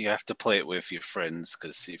 But you have to play it with your friends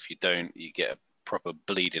because if you don't, you get a proper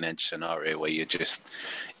bleeding edge scenario where you're just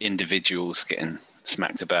individuals getting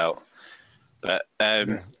smacked about. But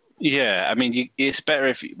yeah, I mean, it's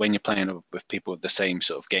better when you're playing with people with the same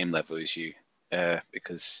sort of game level as you,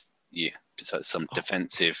 because besides some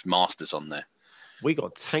defensive masters on there. We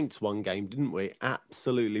got tanked one game, didn't we?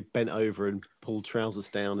 Absolutely bent over and pulled trousers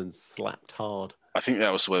down and slapped hard. I think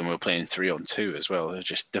that was when we were playing 3-on-2 as well. They're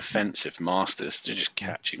just defensive masters. They're just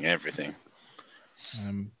catching everything.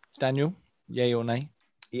 Daniel, yay or nay?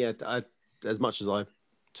 Yeah, as much as I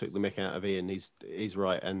took the mick out of Ian, he's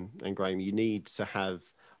right. And Graham, you need to have,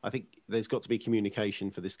 I think there's got to be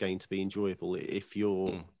communication for this game to be enjoyable. If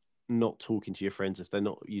you're not talking to your friends, if they're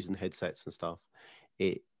not using headsets and stuff,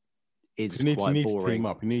 it is you need quite to boring. team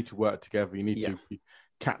up. You need to work together. You need to be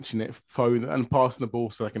catching it, throwing and passing the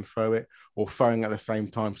ball so they can throw it, or throwing at the same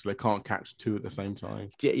time so they can't catch two at the same time.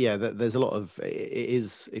 Yeah, there's a lot of it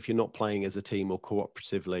is, if you're not playing as a team or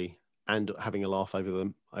cooperatively and having a laugh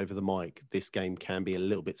over the mic, this game can be a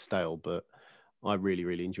little bit stale. But I really,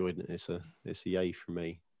 really enjoyed it. It's a yay from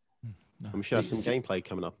me. And we should have some gameplay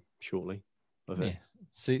coming up shortly of it.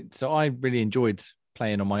 So I really enjoyed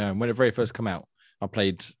playing on my own when it very first came out. I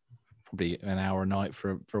played probably an hour a night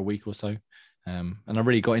for a week or so. And I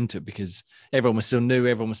really got into it because everyone was still new,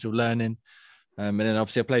 everyone was still learning. And then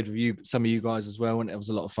obviously I played with some of you guys as well, and it was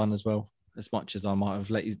a lot of fun as well, as much as I might have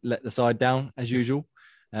let the side down as usual.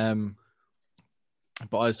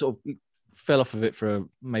 But I sort of fell off of it for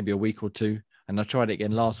maybe a week or two, and I tried it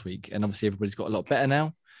again last week, and obviously everybody's got a lot better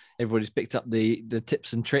now. Everybody's picked up the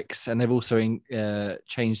tips and tricks, and they've also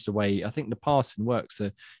changed the way I think the passing works. So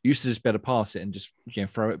you used to just be able to pass it and just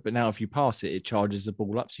throw it, but now if you pass it, it charges the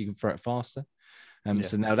ball up so you can throw it faster.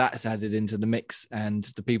 So now that's added into the mix, and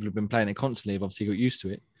the people who've been playing it constantly have obviously got used to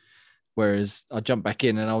it. Whereas I jumped back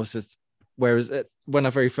in, and I was just when I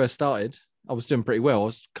very first started, I was doing pretty well. I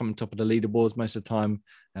was coming top of the leaderboards most of the time,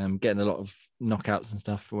 getting a lot of knockouts and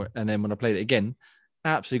stuff. And then when I played it again, I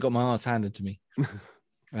absolutely got my ass handed to me.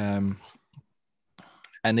 And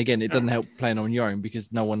again, it doesn't help playing on your own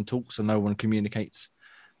because no one talks or no one communicates.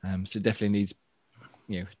 So it definitely needs,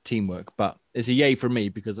 teamwork. But it's a yay for me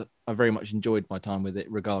because I very much enjoyed my time with it,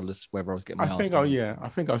 regardless whether I was getting my ass handed. I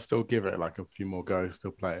think I'll still give it like a few more goes,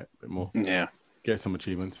 still play it a bit more. Yeah. Get some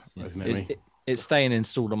achievements. It's staying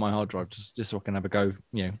installed on my hard drive just so I can have a go,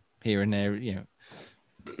 here and there.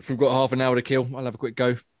 If we've got half an hour to kill, I'll have a quick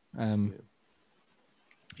go.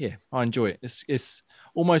 Yeah, I enjoy it. It's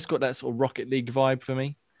almost got that sort of Rocket League vibe for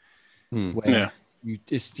me. Where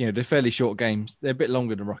they're fairly short games. They're a bit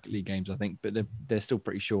longer than Rocket League games, I think, but they're still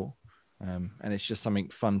pretty short. And it's just something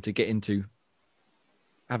fun to get into,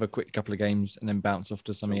 have a quick couple of games, and then bounce off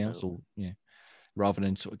to something else, or rather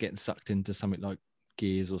than sort of getting sucked into something like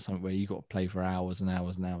Gears or something where you got to play for hours and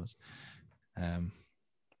hours and hours.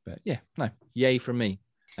 But yay from me.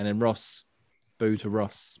 And then Ross, boo to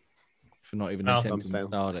Ross for not even attempting to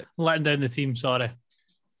start it. Letting down the team, sorry.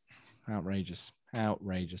 Outrageous.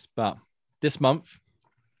 But this month,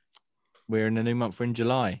 we're in a new month. We're in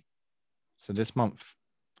July. So this month,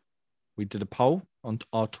 we did a poll on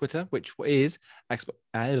our Twitter, which is at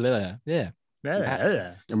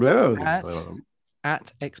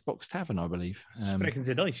Xbox Tavern, I believe. Sprechen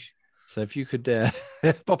Sie Deutsch. So if you could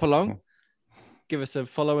pop along, give us a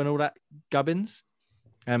follow and all that gubbins,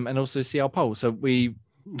 and also see our poll. So we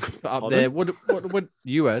put up there. What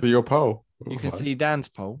you heard? See your poll. You can see Dan's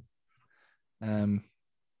poll.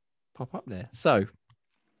 Pop up there. So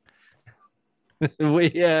we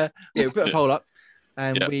put a poll up,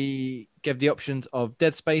 and we gave the options of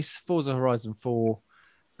Dead Space, Forza Horizon 4,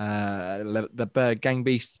 the Gang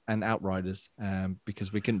Beast, and Outriders,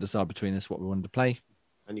 because we couldn't decide between us what we wanted to play.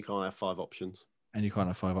 And you can't have 5 options.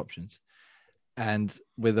 And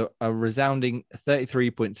with a resounding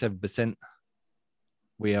 33.7%,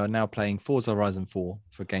 we are now playing Forza Horizon 4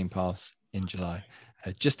 for Game Pass in July.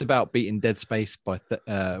 Just about beating Dead Space by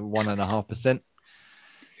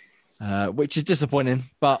 1.5%, which is disappointing.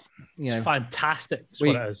 But it's fantastic. That's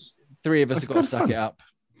what it is. 3 of us have got to suck it up.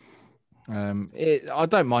 I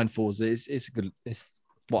don't mind Forza. It's good. It's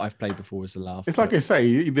what I've played before is a laugh. It's like I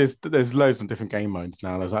say, there's loads of different game modes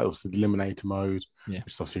now. There's like obviously the Eliminator mode, which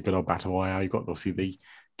is obviously a good old battle royale. You've got obviously the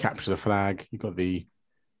capture the flag. You've got the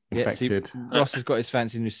infected. Ross has got his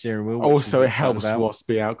fancy new steering wheel. Also, it helps Ross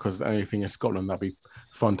be out because anything in Scotland that'd be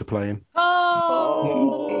fun to play in.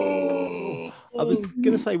 Oh! I was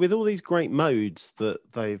going to say, with all these great modes that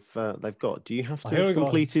they've got, do you have to have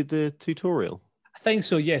completed the tutorial? I think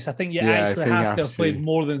so, yes. I think you actually have to have played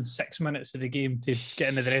more than 6 minutes of the game to get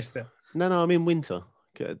into the rest of it. No, I'm in winter.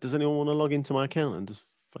 Does anyone want to log into my account and just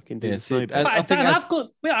fucking do it? I've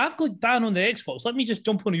got Dan on the Xbox. Let me just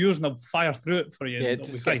jump on yours and I'll fire through it for you. Yeah,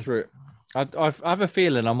 just get through it. I have a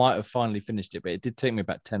feeling I might have finally finished it, but it did take me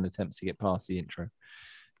about 10 attempts to get past the intro.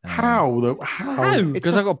 How?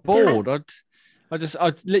 Because I got bored.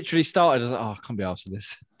 I literally started. I was like, oh, I can't be asked for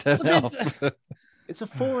this. Turn it off. It's a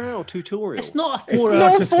 4-hour tutorial. It's not a It's 4-hour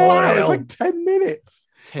not 4 tutorial. hours. It's like 10 minutes.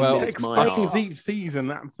 10 Well, minutes, my Explains arse. each season.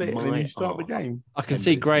 That's it. And then My you start the arse. game. I can 10 see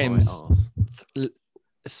minutes, my Graham's arse.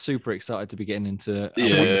 super excited to be getting into a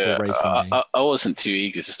Yeah, wonderful racing game. I wasn't too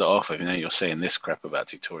eager to start off with. Now you're saying this crap about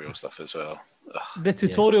tutorial stuff as well. Ugh. The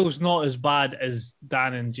tutorial's not as bad as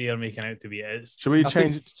Dan and Jay are making out to be. It's Should we I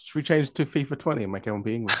change it? Should we change to FIFA 20 and make everyone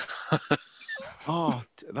be English? Oh,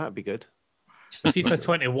 that'd be good. FIFA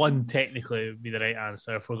 21 technically would be the right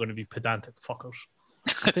answer if we're going to be pedantic fuckers.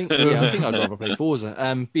 I think I'd rather play Forza.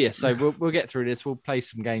 But yeah, so we'll get through this. We'll play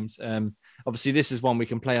some games. Obviously, this is one we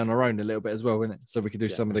can play on our own a little bit as well, isn't it? So we can do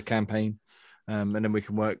some of the campaign, and then we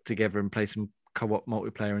can work together and play some co-op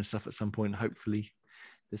multiplayer and stuff at some point, hopefully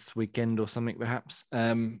this weekend or something, perhaps.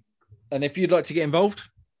 And if you'd like to get involved,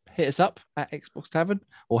 hit us up at Xbox Tavern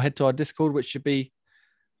or head to our Discord, which should be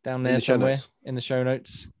down there somewhere in the show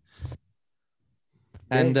notes.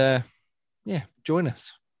 And join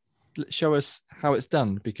us. Show us how it's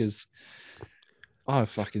done, because I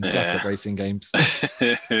fucking suck at racing games.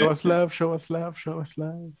 Show us love, show us love, show us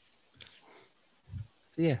love.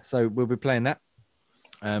 So we'll be playing that.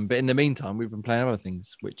 But in the meantime, we've been playing other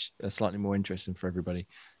things which are slightly more interesting for everybody.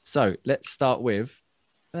 So let's start with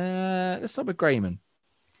Grayman.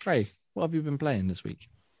 Gray, what have you been playing this week?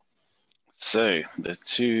 So the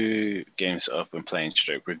two games that I've been playing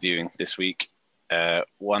stroke reviewing this week,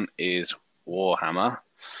 one is Warhammer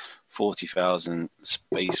 40,000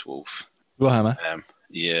 Space Wolf. Warhammer.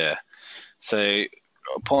 Yeah. So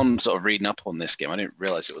upon sort of reading up on this game, I didn't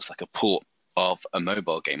realize it was like a port of a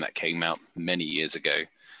mobile game that came out many years ago.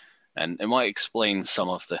 And it might explain some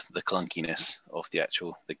of the clunkiness of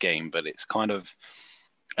the game, but it's kind of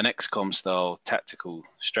an XCOM style tactical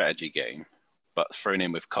strategy game, but thrown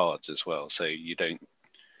in with cards as well. So you don't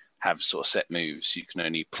have sort of set moves. You can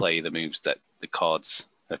only play the moves that the cards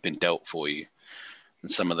have been dealt for you. And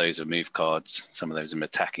some of those are move cards, some of those are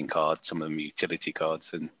attacking cards, some of them are utility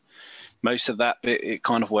cards. And most of that bit, it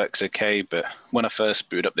kind of works okay. But when I first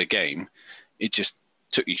booted up the game, it just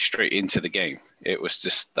took you straight into the game. It was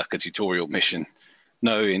just like a tutorial mission.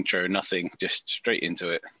 No intro, nothing, just straight into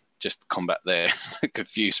it. Just combat there. It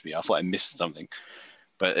confused me. I thought I missed something.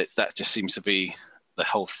 But that just seems to be the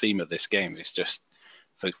whole theme of this game. It's just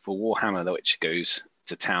for Warhammer, which goes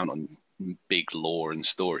to town on big lore and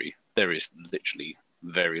story, there is literally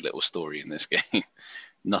very little story in this game.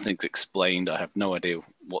 Nothing's explained. I have no idea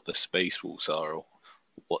what the Space Wolves are or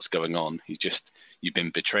what's going on. You've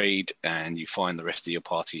been betrayed and you find the rest of your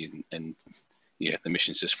party and the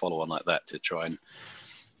missions just follow on like that to try and,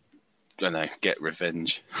 I don't know, get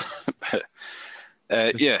revenge. But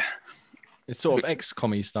it's sort of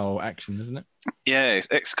XCOM-y style action, isn't it? Yeah, it's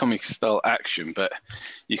XCOM style action, but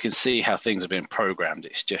you can see how things have been programmed.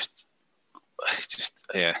 It's just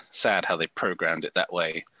sad how they programmed it that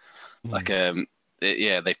way. Like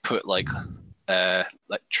they put like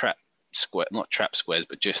trap square, not trap squares,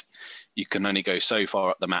 but just you can only go so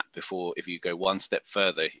far up the map before, if you go one step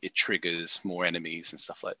further, it triggers more enemies and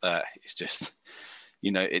stuff like that. It's just,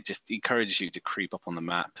 it just encourages you to creep up on the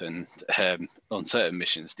map. And on certain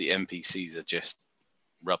missions, the NPCs are just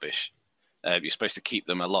rubbish. You're supposed to keep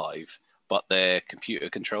them alive, but they're computer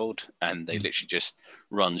controlled and they literally just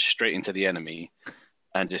run straight into the enemy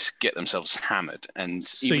and just get themselves hammered. And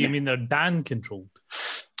so you mean they're Dan controlled?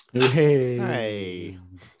 Hey.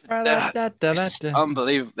 It's just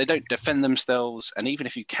unbelievable. They don't defend themselves, and even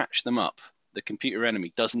if you catch them up, the computer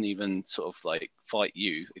enemy doesn't even sort of like fight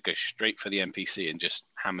you. It goes straight for the NPC and just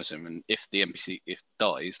hammers him. And if the NPC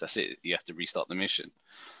dies, that's it. You have to restart the mission.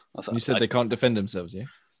 You said they can't defend themselves, yeah?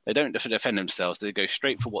 They don't defend themselves. They go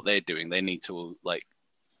straight for what they're doing. They need to like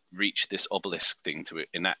reach this obelisk thing to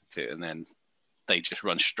enact it, and then they just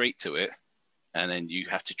run straight to it, and then you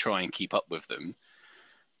have to try and keep up with them.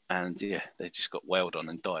 And they just got wailed on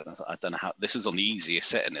and died. I was like, I don't know how. This is on the easiest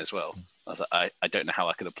setting as well. I was like, I don't know how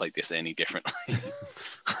I could have played this any differently.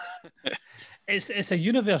 It's a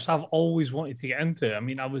universe I've always wanted to get into. I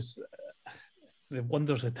mean, I was the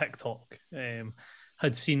wonders of TikTok.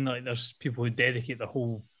 Had seen like there's people who dedicate their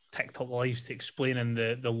whole TikTok lives to explaining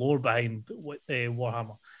the lore behind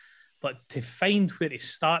Warhammer. But to find where to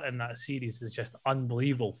start in that series is just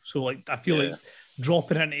unbelievable. So like I feel like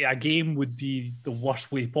dropping into a game would be the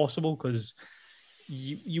worst way possible, because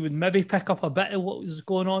you would maybe pick up a bit of what was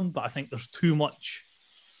going on, but I think there's too much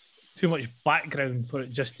background for it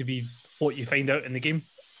just to be what you find out in the game.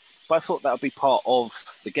 But I thought that would be part of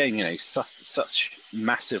the game, such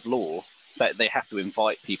massive lore. that they have to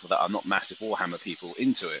invite people that are not massive Warhammer people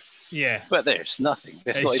into it. Yeah. But there's nothing.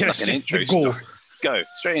 There's It's not even just- like an just intro go. story. Go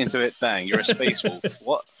straight into it. Bang! You're a space wolf.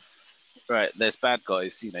 What? Right. There's bad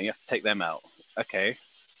guys. You have to take them out. Okay.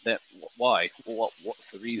 Why?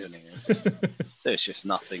 What's the reasoning? It's just there's just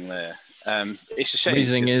nothing there. It's a shame.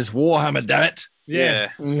 Reasoning 'cause- is Warhammer, damn it.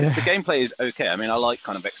 yeah. Because the gameplay is okay. I mean, I like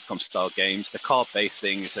kind of XCOM style games. The card-based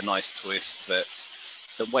thing is a nice twist, but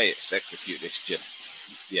the way it's executed is just,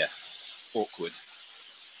 awkward.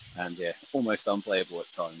 And almost unplayable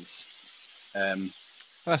at times.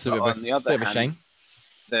 That's a But bit, on the other bit of a hand,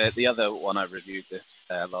 shame. the other one I reviewed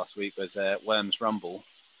last week was Worms Rumble.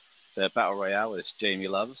 The Battle Royale, which Jamie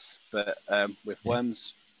loves, but with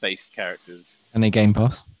Worms-based characters. And a Game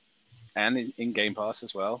Pass. And in Game Pass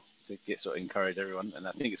as well, to encourage everyone. And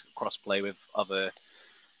I think it's cross-play with other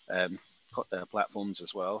platforms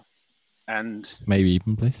as well. And Maybe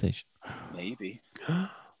even PlayStation. maybe.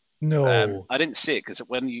 No. I didn't see it because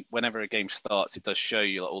whenever a game starts, it does show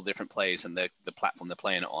you all different players and the platform they're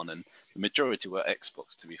playing it on, and the majority were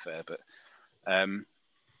Xbox, to be fair.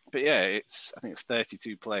 But yeah, I think it's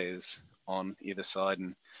 32 players on either side,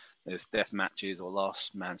 and there's death matches or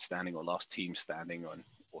last man standing or last team standing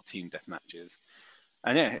or team death matches.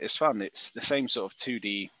 And yeah, it's fun. It's the same sort of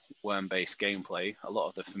 2D worm-based gameplay. A lot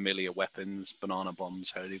of the familiar weapons, banana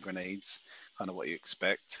bombs, holy grenades, kind of what you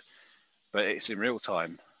expect. But it's in real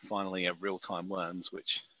time. Finally, a real-time Worms,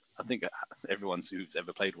 which I think everyone who's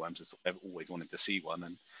ever played Worms has always wanted to see one.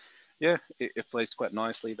 And yeah, it plays quite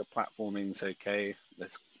nicely. The platforming's okay.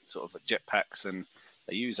 There's sort of jetpacks, and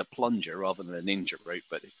they use a plunger rather than a ninja rope,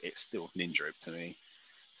 but it's still ninja rope to me.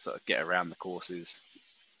 Sort of get around the courses.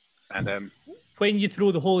 And When you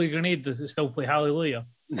throw the holy grenade, does it still play Hallelujah?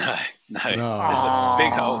 no. No. There's a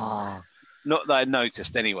big hole. Not that I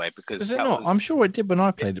noticed anyway, because Does it that not? was- I'm sure it did when I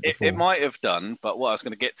played it before. It might have done, but what I was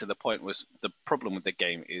going to get to the point was the problem with the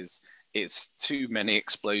game is it's too many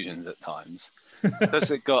explosions at times. Because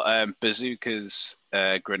it got bazookas,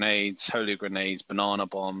 grenades, holy grenades, banana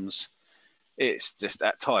bombs. It's just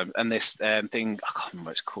at times, and this thing, I can't remember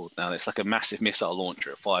what it's called now. It's like a massive missile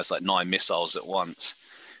launcher. It fires like 9 missiles at once.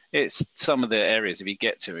 It's some of the areas, if you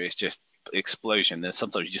get to it, it's just explosion. And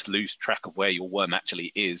sometimes you just lose track of where your worm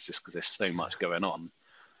actually is just because there's so much going on.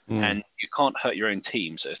 And you can't hurt your own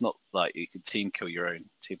team, so it's not like you can team kill your own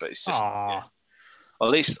team, but it's just Ah. well,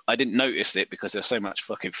 at least I didn't notice it because there's so much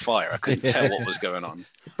fucking fire. I couldn't tell what was going on.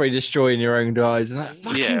 Probably destroying your own guys. And that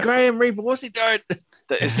fucking Yeah. Graham Reaper, what's he doing?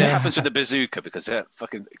 It happens with the bazooka because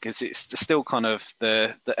it's still kind of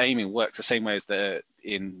the aiming works the same way as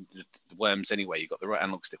in the Worms anyway. You've got the right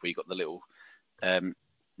analog stick where you've got the little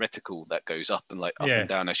reticle that goes up and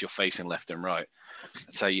down as you're facing left and right.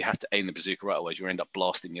 So you have to aim the bazooka right away. You end up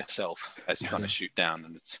blasting yourself as you kind of shoot down.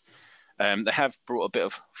 And it's they have brought a bit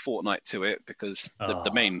of Fortnite to it because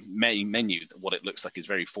the main menu, what it looks like, is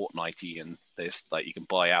very Fortnite-y, and there's like you can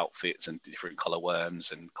buy outfits and different color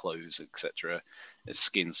worms and clothes, etc. There's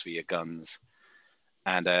skins for your guns,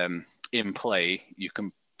 and in play you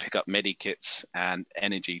can pick up medikits and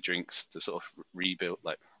energy drinks to sort of rebuild,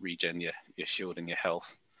 like regen your shield and your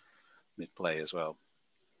health mid play as well.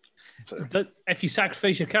 So If you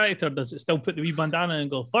sacrifice your character, does it still put the wee bandana and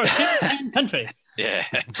go for country? yeah,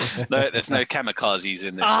 no, there's no kamikazes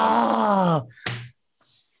in this one.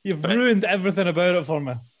 You've ruined everything about it for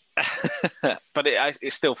me. But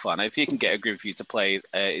it's still fun if you can get a group of you to play.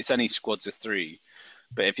 It's only squads of 3,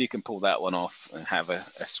 but if you can pull that one off and have a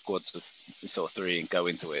squads of sort of 3 and go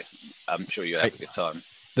into it, I'm sure you'll have a good time.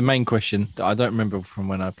 The main question that I don't remember from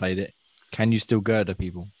when I played it: can you still girder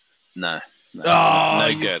people? No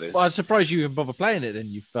Oh, girders. Well, I'm surprised you even bother playing it then,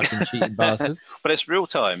 you fucking cheating bastard. But it's real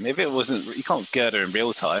time. If it wasn't, you can't girder in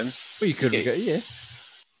real time. Well, you could, Okay. yeah.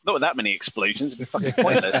 Not with that many explosions. It'd be fucking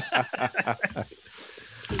pointless.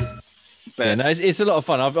 But Yeah, no, it's a lot of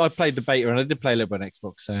fun. I played the beta and I did play a little bit on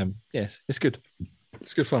Xbox. Yes, it's good.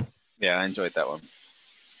 It's good fun. yeah, I enjoyed that one.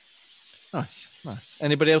 Nice.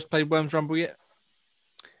 Anybody else played Worms Rumble yet?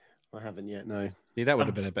 I haven't yet. No. See, that would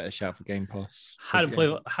have been a better shout for Game Pass. Hadn't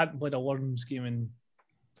played a Worms game in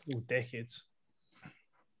decades.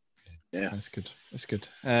 Yeah. That's good.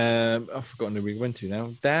 I've forgotten who we went to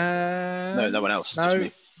now. No one else. No. Just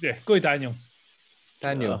me. Yeah, go Daniel.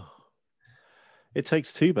 Daniel. It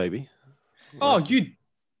Takes Two, baby. Oh, you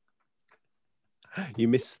You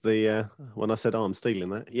missed the when I said, "Oh, I'm stealing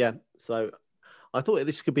that." Yeah. So I thought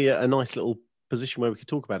this could be a nice little position where we could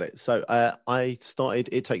talk about it. So I started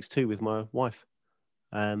It Takes Two with my wife,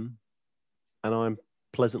 and I'm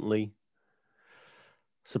pleasantly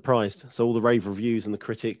surprised. So all the rave reviews and the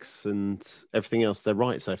critics and everything else, they're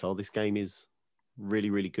right so far. This game is really,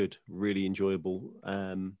 really good, really enjoyable.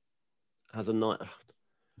 And has a night.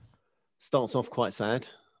 Starts off quite sad.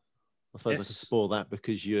 I suppose I Yes. can spoil that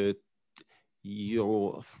because you're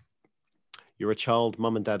a child.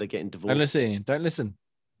 Mum and dad are getting divorced. Don't listen.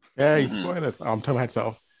 Yeah, he's spoilers. I'm turning my headset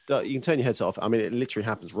off. You can turn your headset off. I mean, it literally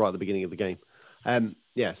happens right at the beginning of the game.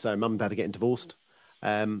 So mum and dad are getting divorced,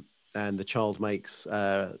 and the child makes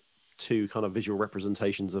two kind of visual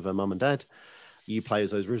representations of her mum and dad. You play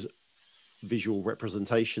as those visual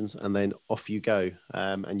representations, and then off you go.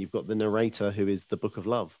 And you've got the narrator, who is the Book of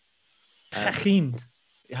Love, Hakim.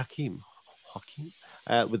 Hakim,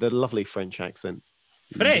 with a lovely French accent.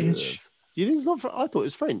 French? You think it's not? I thought it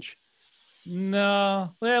was French.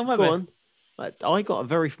 No. Well, maybe. Go on. I got a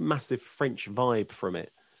very massive French vibe from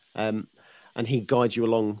it. And he guides you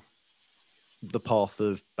along the path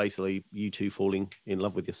of basically you two falling in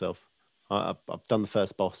love with yourself. I've done the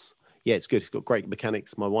first boss. Yeah, it's good. It's got great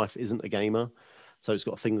mechanics. My wife isn't a gamer, so it's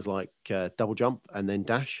got things like double jump and then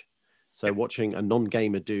dash. So watching a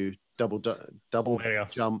non-gamer do double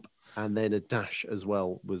Hilarious. jump and then a dash as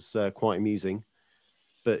well was quite amusing.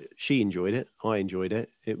 But she enjoyed it. I enjoyed it.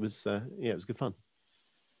 It was it was good fun.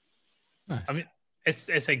 Nice. I mean,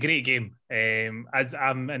 it's a great game. As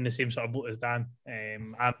I'm in the same sort of boat as Dan.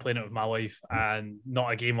 I'm playing it with my wife and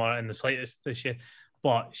not a gamer in the slightest this year,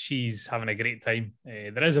 but she's having a great time.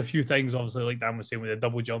 There is a few things, obviously, like Dan was saying, with the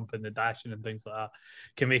double jump and the dashing and things like that,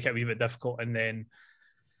 can make it a wee bit difficult. And then,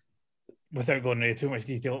 without going into too much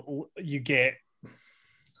detail, you get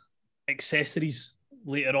accessories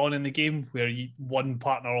later on in the game where one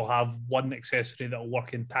partner will have one accessory that will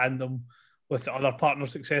work in tandem with the other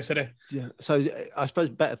partner's accessory. Yeah. So I suppose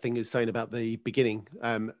better thing is saying about the beginning,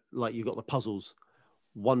 like you've got the puzzles.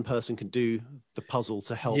 One person can do the puzzle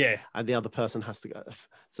to help, and the other person has to go.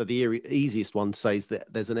 So the easiest one says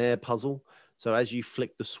that there's an air puzzle. So as you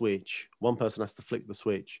flick the switch, one person has to flick the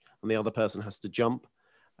switch and the other person has to jump.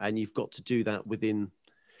 And you've got to do that within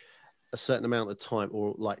a certain amount of time,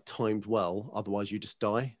 or like timed well. Otherwise you just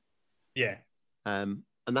die. Yeah. And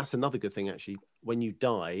that's another good thing, actually. When you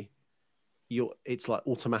die, it's like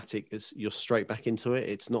automatic. You're straight back into it.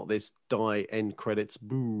 It's not this die, end credits,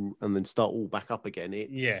 boo, and then start all back up again.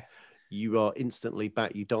 You are instantly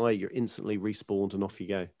back. You die, you're instantly respawned, and off you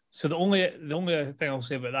go. So the only thing I'll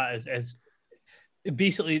say about that is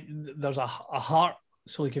basically there's a heart.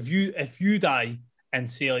 So like if you die and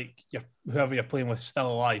say like whoever you're playing with is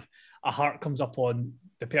still alive, a heart comes up on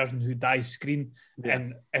the person who dies screen,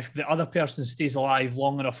 and if the other person stays alive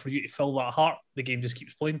long enough for you to fill that heart, the game just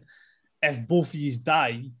keeps playing. If both of you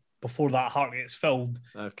die before that heart gets filled,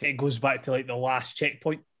 it goes back to like the last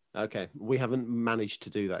checkpoint. Okay, we haven't managed to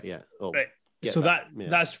do that yet. Right. So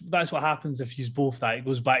that's what happens if you both die. It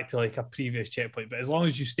goes back to like a previous checkpoint. But as long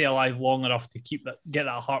as you stay alive long enough to get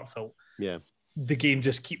that heart filled, the game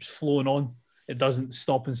just keeps flowing on. It doesn't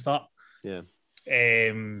stop and start. Yeah.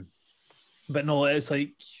 But no, it's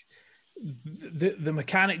like the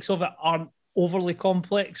mechanics of it aren't overly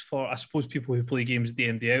complex for, I suppose, people who play games day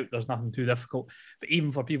in, day out. There's nothing too difficult. But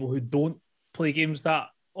even for people who don't play games that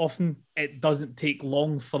often, it doesn't take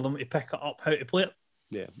long for them to pick it up how to play it.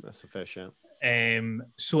 Yeah, that's a fair shout.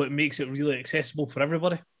 So it makes it really accessible for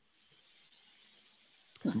everybody.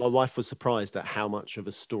 My wife was surprised at how much of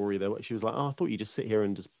a story there was. She was like, "Oh, I thought you just sit here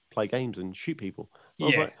and just play games and shoot people." And I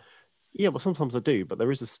was like, "Yeah, well, sometimes I do, but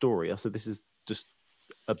there is a story." I said, "This is just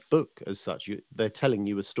a book as such. They're telling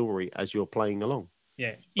you a story as you're playing along."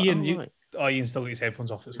 Yeah, But, Ian, right. Ian still got his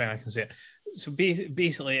headphones off. It's fine, I can see it. So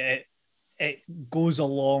basically, it goes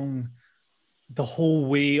along the whole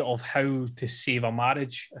way of how to save a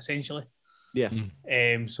marriage, essentially. Yeah.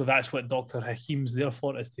 So that's what Dr. Hakim's there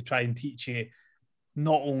for, is to try and teach you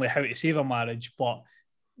not only how to save a marriage, but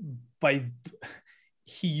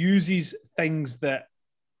he uses things that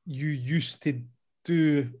you used to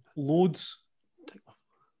do loads.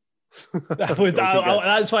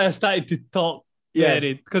 That's why I started to talk. Yeah,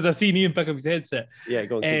 because I seen Ian pick up his headset. Yeah,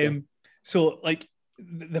 go on. So like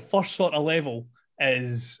the first sort of level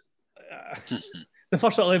is the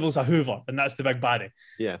first sort of level is a Hoover, and that's the big baddie.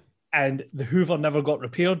 Yeah. And the Hoover never got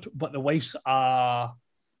repaired, but the wife's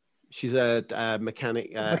she's a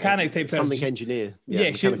mechanic type person. Something engineer.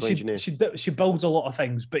 Yeah, engineer. She builds a lot of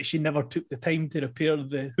things, but she never took the time to repair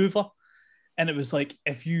the Hoover. And it was like,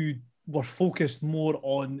 if you were focused more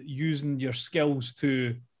on using your skills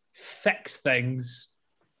to fix things,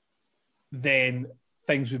 then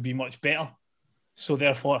things would be much better. So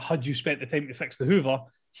therefore, had you spent the time to fix the Hoover,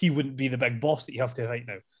 he wouldn't be the big boss that you have to right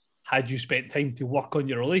now. Had you spent time to work on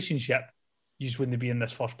your relationship, you just wouldn't be in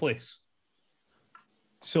this first place.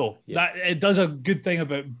 So that it does a good thing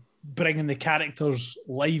about bringing the characters'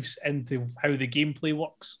 lives into how the gameplay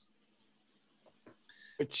works.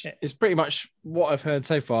 which is pretty much what I've heard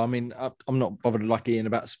so far. I mean, I'm not bothered like Ian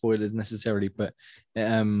about spoilers necessarily, but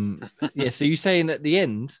yeah. So you're saying at the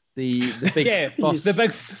end, the big boss, the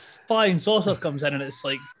big flying saucer comes in and it's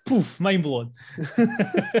like poof, mind blown.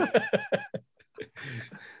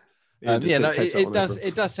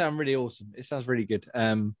 It does sound really awesome. It sounds really good.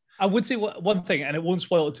 I would say one thing, and it won't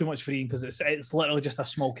spoil it too much for Ian because it's literally just a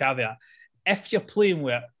small caveat. If you're playing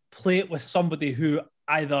with it, play it with somebody who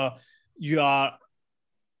either you are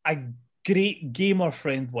a great gamer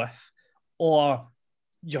friend with or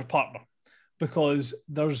your partner, because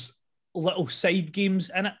there's little side games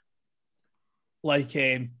in it, like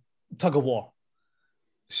tug of war.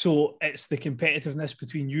 So it's the competitiveness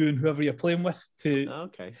between you and whoever you're playing with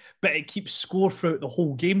but it keeps score throughout the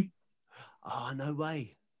whole game. Oh, no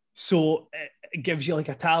way. So it gives you like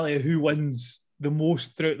a tally of who wins the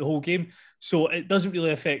most throughout the whole game. So it doesn't really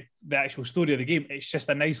affect the actual story of the game. It's just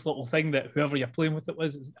a nice little thing that whoever you're playing with it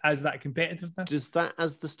was as that competitiveness. Does that,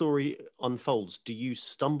 as the story unfolds, do you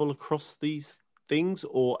stumble across these things,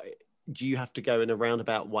 or do you have to go in a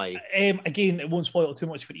roundabout way? Again, it won't spoil it too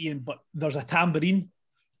much for Ian, but there's a tambourine,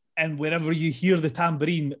 and whenever you hear the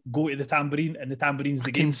tambourine, go to the tambourine, and the tambourine's the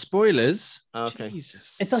game. Spoilers. Okay.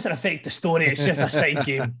 Jesus. It doesn't affect the story. It's just a side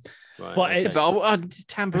game. Right, But okay. it's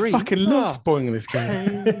tambourine. I fucking love spoiling this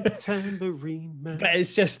game. Tambourine man. But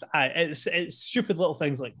it's just it's stupid little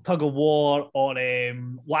things like tug of war or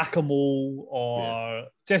whack-a-mole or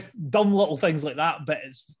just dumb little things like that. But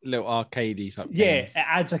it's little arcadey type. It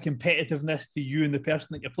adds a competitiveness to you and the person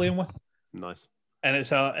that you're playing with. Nice. And it's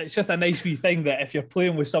just a nice wee thing that if you're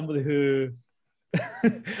playing with somebody who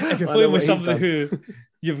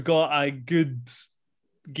you've got a good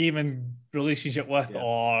gaming relationship with,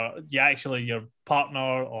 or your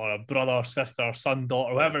partner or a brother, sister, son,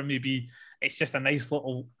 daughter, whoever it may be, it's just a nice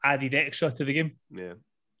little added extra to the game. Yeah.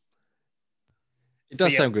 It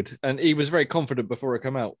does sound good. And he was very confident before it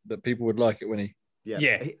came out that people would like it when he...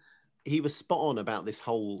 Yeah. He was spot on about this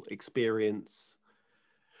whole experience.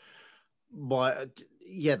 The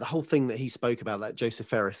whole thing that he spoke about, that Joseph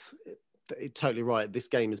Ferris, totally right. This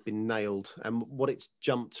game has been nailed. And what it's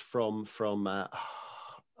jumped from A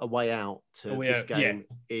Way Out to this game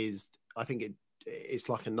is, I think it's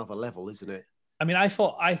like another level, isn't it? I mean, I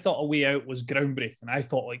thought A Way Out was groundbreaking. I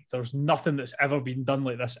thought like there's nothing that's ever been done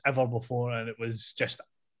like this ever before, and it was just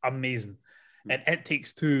amazing. And It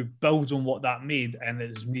Takes Two builds on what that made, and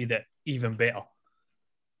it's made it even better.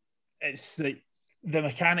 It's like the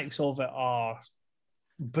mechanics of it are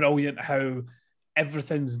brilliant. How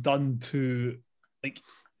everything's done to, like,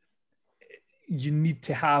 you need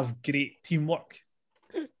to have great teamwork.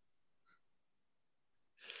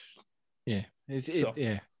 Yeah,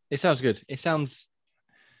 it sounds good. It sounds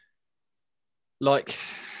like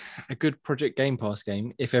a good Project Game Pass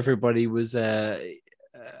game if everybody was if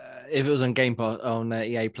it was on Game Pass on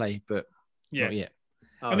EA Play, but not yet.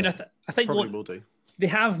 I mean, I think probably will do. They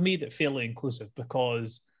have made it fairly inclusive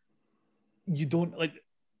because you don't like.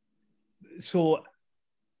 So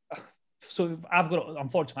unfortunately, I've got it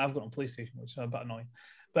on PlayStation, which is a bit annoying.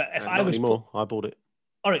 But if I was anymore, I bought it.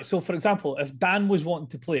 All right. So for example, if Dan was wanting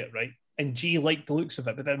to play it, right, and Jay liked the looks of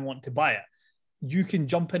it but didn't want to buy it, you can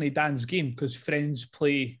jump into Dan's game because friends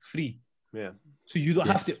play free. Yeah. So you don't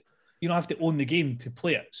have to. You don't have to own the game to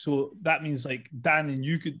play it. So that means like Dan and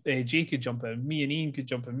you could, Jay could jump in, me and Ian could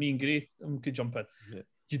jump in, me and Graham could jump in. Yeah.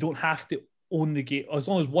 You don't have to own the game. As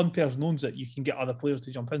long as one person owns it, you can get other players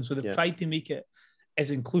to jump in. So they've tried to make it as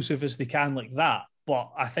inclusive as they can like that.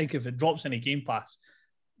 But I think if it drops in a Game Pass,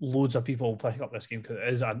 loads of people will pick up this game because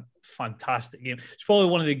it is a fantastic game. It's probably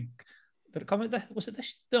one of the... Did it come out? Was it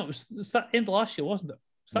this? No, it was that end of last year, wasn't it?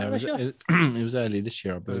 Was that this year? It was early this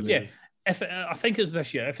year, I believe. Yeah. I think it's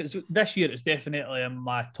this year. If it's this year, it's definitely in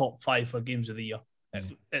my top 5 for games of the year.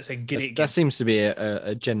 It's a great game. That seems to be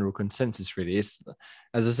a general consensus, really. It's,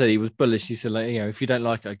 as I said, he was bullish. He said, like, if you don't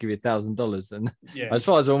like it, I'll give you $1,000. And as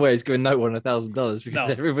far as I'm aware, he's giving no one $1,000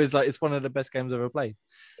 because everybody's like, it's one of the best games I've ever played.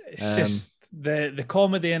 It's just the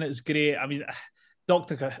comedy in it's great. I mean,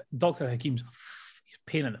 Dr. Hakim's he's a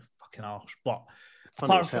pain in the fucking arse, but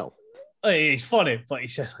funny as hell. He's funny, but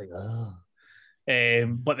he's just like, oh.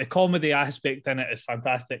 But the comedy aspect in it is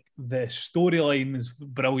fantastic. The storyline is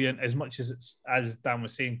brilliant, as much as it's, as Dan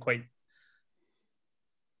was saying, quite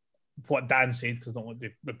what Dan said, because I don't want to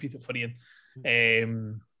repeat it for Ian.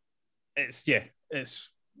 It's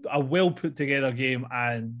a well put together game,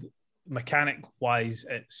 and mechanic wise,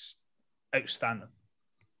 it's outstanding.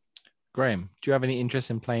 Graham, do you have any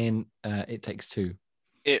interest in playing It Takes Two?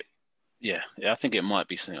 I think it might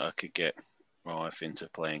be something I could get my wife into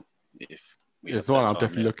playing if. It's the one I'm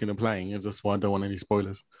definitely looking at playing. It's just why I don't want any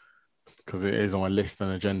spoilers. because it is on my list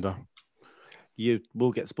and agenda. You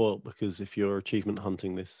will get spoiled because if you're achievement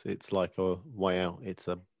hunting this, it's like a way out. It's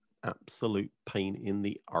a absolute pain in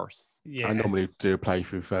the arse. Yeah. I normally do a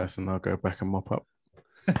playthrough first, and I'll go back and mop up.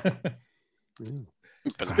 But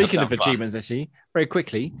it does Speaking sound of fun. achievements, actually, very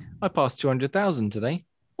quickly, I passed 200,000 today.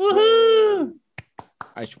 Woohoo!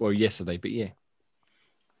 Actually, well, yesterday, but yeah,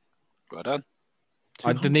 Well done.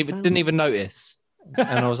 I didn't even notice,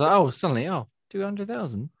 and I was like, oh, suddenly,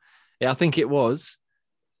 200,000. Yeah, I think it was.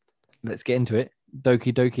 Let's get into it.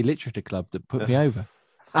 Doki Doki Literature Club that put me over.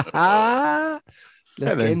 Let's Yeah,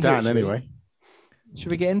 get then into Dan it. anyway. Should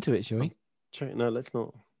we get into it? Shall we? No, let's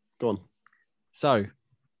not. Go on. So,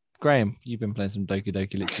 Graham, you've been playing some Doki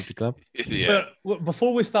Doki Literature Club. Yeah. But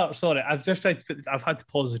before we start, sorry, I've had to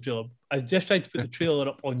pause the trailer. I've just tried to put the trailer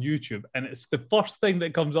up on YouTube, and it's the first thing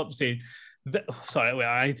that comes up saying, sorry, wait,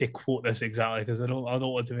 I need to quote this exactly because I don't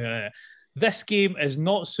want to be. This game is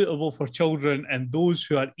not suitable for children and those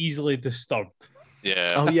who are easily disturbed.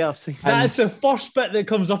 Yeah. Oh yeah, I've seen. That's the first bit that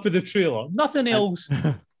comes up in the trailer. Nothing else,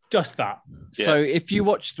 just that. So if you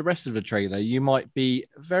watch the rest of the trailer, you might be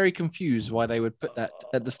very confused why they would put that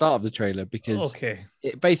at the start of the trailer because Okay.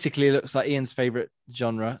 it basically looks like Ian's favorite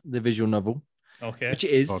genre, the visual novel, Okay. which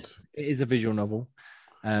it is. God. It is a visual novel,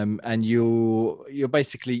 and you're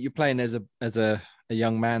basically playing as a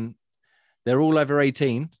young man. They're all over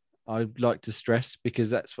 18. I'd like to stress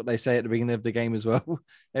because that's what they say at the beginning of the game as well.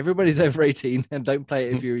 Everybody's over 18 and don't play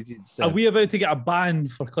it if you're 18. Are we about to get a ban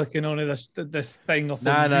for clicking on this thing? Up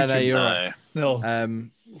No, on no, YouTube? you're right. No.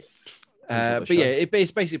 But yeah,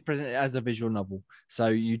 it's basically presented as a visual novel. So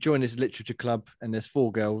you join this literature club, and there's 4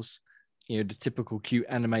 girls. The typical cute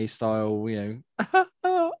anime style.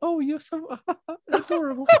 Oh, you're so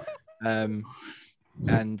adorable.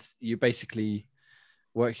 And you basically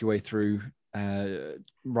work your way through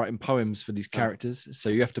writing poems for these characters. So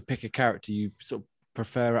you have to pick a character you sort of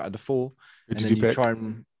prefer out of the 4, Who and did then you you pick? try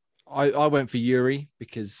and. I went for Yuri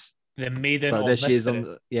because The maiden well, of there she is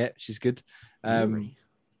mystery. on. Yeah, she's good.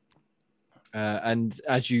 And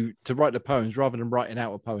as you to write the poems, rather than writing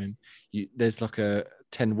out a poem, there's like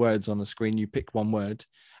 10 words on the screen. You pick one word,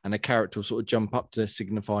 and a character will sort of jump up to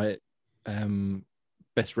signify it,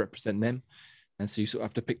 best represent them. And so you sort of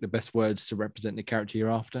have to pick the best words to represent the character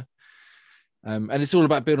you're after. And it's all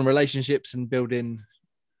about building relationships and building,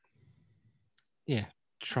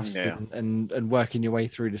 trust and working your way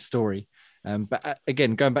through the story. But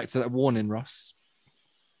again, going back to that warning, Ross,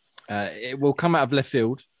 it will come out of left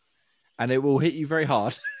field, and it will hit you very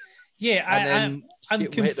hard. Yeah, And I'm then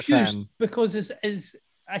shit will hit the confused fan. because it's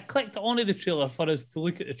I clicked onto the trailer for us to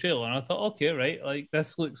look at the trailer, and I thought, okay, right, like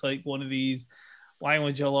this looks like one of these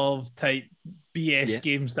language I love type BS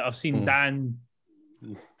games that I've seen Dan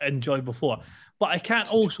enjoy before. But I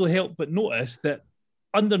can't also help but notice that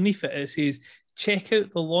underneath it says, check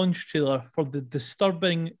out the launch trailer for the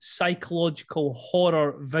disturbing psychological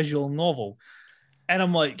horror visual novel. And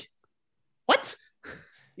I'm like, what?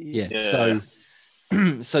 Yeah.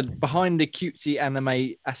 So behind the cutesy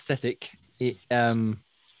anime aesthetic, there's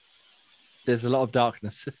a lot of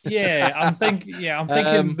darkness. I'm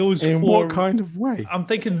thinking those In 4. what kind of way? I'm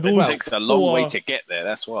thinking It those takes a long way 4 to get there.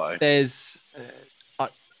 That's why. There's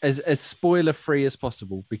as spoiler free as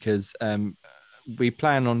possible because we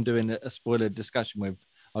plan on doing a spoiler discussion with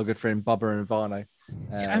our good friend Bubba and Ivano.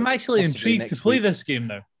 See, I'm actually possibly intrigued to next play week. this game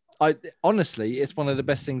now. Honestly, it's one of the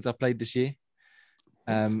best things I played this year.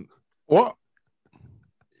 What?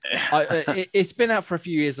 It's been out for a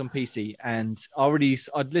few years on PC, and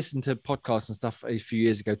I'd listened to podcasts and stuff a few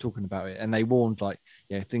years ago talking about it, and they warned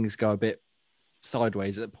things go a bit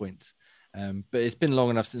sideways at points. But it's been long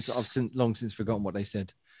enough since I've long since forgotten what they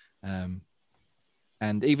said. And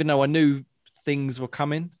even though I knew things were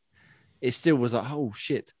coming, it still was like, oh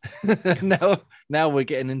shit. now we're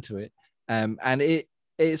getting into it. And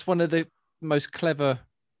it's one of the most clever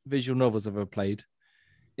visual novels I've ever played.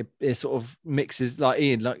 It sort of mixes, like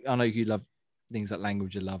Ian, like I know you love things like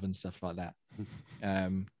Language of Love and stuff like that.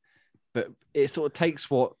 But it sort of takes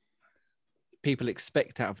what people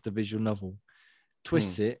expect out of the visual novel,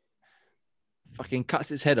 twists it, fucking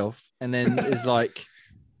cuts its head off, and then is like,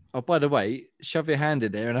 oh, by the way, shove your hand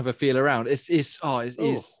in there and have a feel around. It is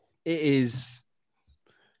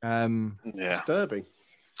Disturbing.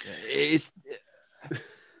 It's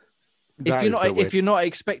That is a bit if weird. you're not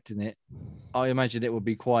expecting it, I imagine it would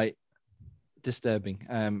be quite disturbing.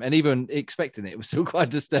 And even expecting it was still quite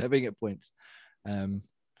disturbing at points.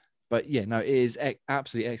 But yeah, no, it is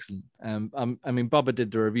absolutely excellent. I mean, Bubba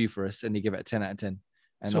did the review for us, and he gave it a 10 out of 10.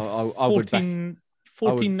 And So I would back,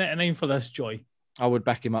 $14.99 for this joy. I would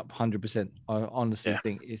back him up 100%. I honestly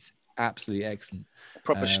think it's absolutely excellent.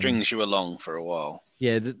 Proper strings you along for a while.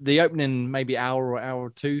 Yeah, the opening maybe hour or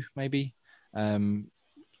two maybe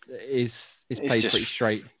is played just pretty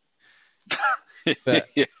straight. But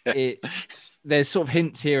there's sort of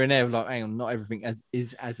hints here and there, like, hang on, not everything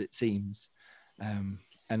is as it seems. And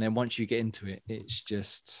then once you get into it, it's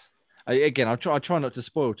just I try not to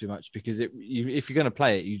spoil too much, because if you're going to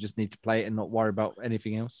play it, you just need to play it and not worry about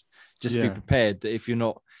anything else. Just be prepared that if you're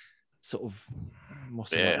not sort of what's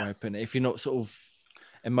the right way of putting it, if you're not sort of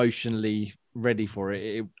emotionally ready for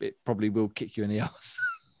it, it probably will kick you in the ass.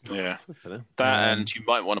 Yeah, that and you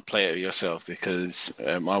might want to play it yourself, because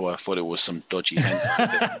my wife thought it was some dodgy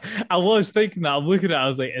hentai. I was thinking that. I'm looking at it, I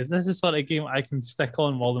was like, is this the sort of game I can stick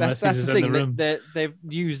on while the missus is in the room? They've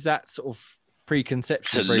used that sort of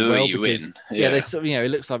preconception to very lure well, you because in. they sort of, it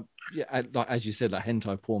looks like as you said, like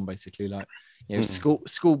hentai porn, basically, like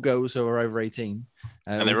school girls who are over 18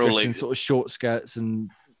 and they're all dressed in like, sort of short skirts and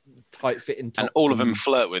tight fitting tops, and all of them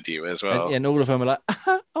flirt with you as well, and all of them are like,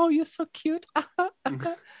 oh, you're so cute.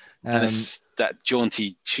 And it's that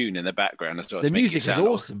jaunty tune in the background as well. The music is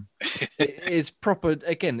awesome. It's proper.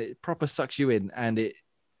 Again, it proper sucks you in, and it.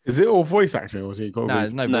 Is it all voice acting, or is it got no,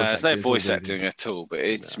 it's no voice acting at all. But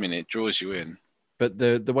it's, I mean, it draws you in. But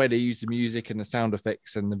the way they use the music and the sound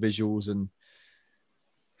effects and the visuals, and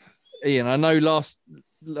Ian, I know last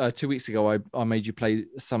 2 weeks ago I made you play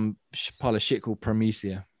some pile of shit called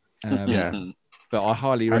Prometheus. But I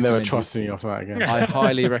highly recommend. I never trusted you after that again. I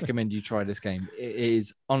highly recommend you try this game. It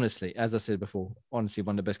is honestly, as I said before, honestly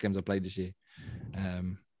one of the best games I played this year.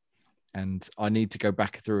 And I need to go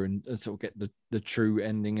back through and sort of get the true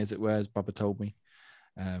ending, as it were, as Bubba told me.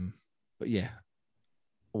 But yeah,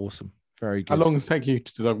 awesome, very good. How long does it take you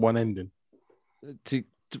to do like one ending? To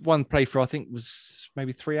one playthrough, I think was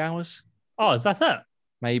maybe 3 hours. Oh, is that it?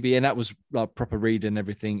 Maybe, and that was like proper reading and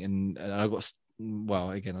everything, and I got. Well,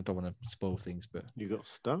 again, I don't want to spoil things, but you got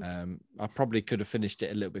stuck. I probably could have finished it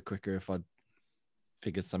a little bit quicker if I'd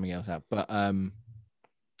figured something else out. But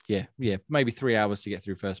yeah, maybe 3 hours to get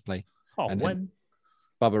through first play. Oh, and when?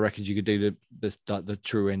 Bubba reckons you could do the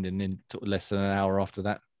true ending in sort of less than an hour after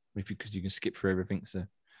that, because you can skip through everything. So,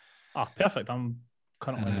 perfect. I'm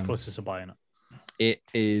currently in the process of buying it. It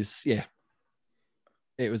is,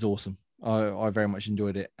 it was awesome. I very much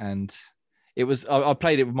enjoyed it, and it was. I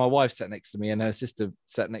played it with my wife sat next to me, and her sister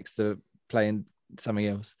sat next to playing something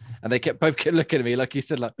else, and they both kept looking at me like you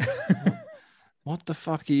said, like, "What the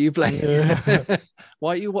fuck are you playing?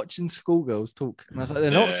 Why are you watching schoolgirls talk?" And I was like,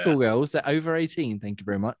 "They're not schoolgirls; they're over 18. Thank you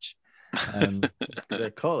very much."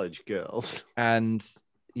 They're college girls, and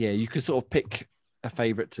you could sort of pick a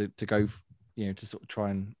favorite to go, to sort of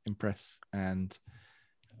try and impress, and.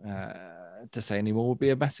 To say any more would be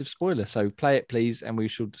a massive spoiler. So play it, please, and we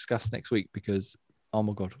shall discuss next week, because oh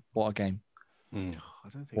my god, what a game! I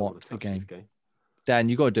don't think what a game. Dan,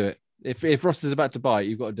 you got to do it. If Ross is about to buy it,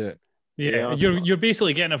 you've got to do it. Yeah, you're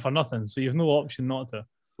basically getting it for nothing, so you've no option not to.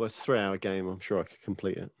 Well, it's a 3-hour game. I'm sure I could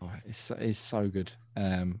complete it. Oh, it's so good,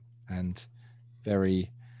 and very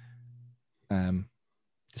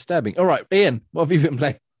disturbing. All right, Ian, what have you been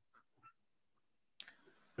playing?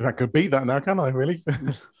 I could beat that now, can I? Really?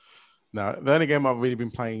 No, the only game I've really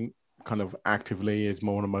been playing kind of actively is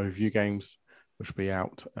more on my review games, which will be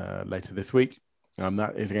out later this week.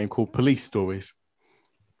 That is a game called Police Stories.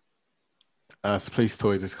 Police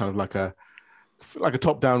Stories is kind of like a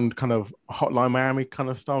top-down kind of Hotline Miami kind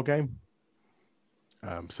of style game.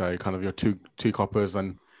 So kind of your two coppers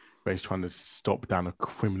and basically trying to stop down a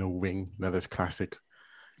criminal ring. There's classic,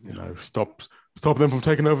 stop them from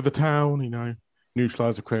taking over the town.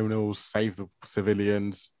 Neutralize the criminals, save the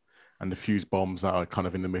civilians, and defuse bombs that are kind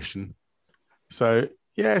of in the mission. So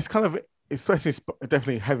yeah, it's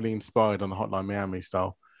definitely heavily inspired on the Hotline Miami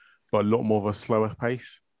style, but a lot more of a slower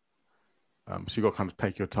pace. So you've got to kind of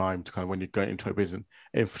take your time to kind of, when you go into a business,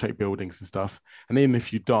 infiltrate buildings and stuff. And even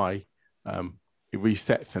if you die, it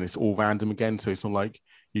resets and it's all random again. So it's not like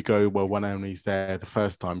you go, well, one enemy's there the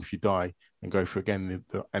first time. If you die and go through again,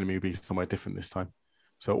 the enemy will be somewhere different this time.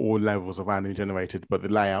 So all levels are randomly generated, but the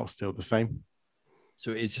layout's still the same.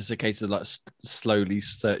 So it's just a case of like slowly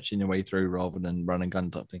searching your way through rather than run and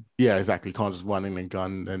gun type thing. Yeah, exactly. You can't just run in and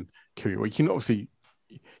gun and kill you. Well, you can obviously,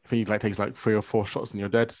 if it takes like 3 or 4 shots and you're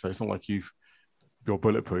dead. So it's not like you're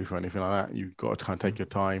bulletproof or anything like that. You've got to kind of take your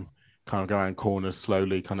time, kind of go around corners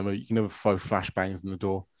slowly. You can never throw flashbangs in the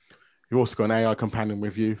door. You've also got an AI companion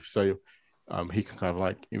with you, so he can kind of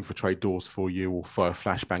like infiltrate doors for you or throw a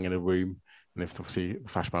flashbang in a room. And if obviously the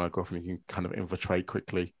flashbang goes off, you can kind of infiltrate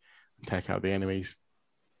quickly and take out the enemies.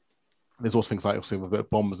 There's also things like, obviously, with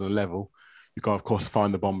bombs on the level, you got to, of course,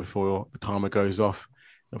 find the bomb before the timer goes off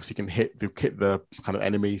Obviously, you can hit the kind of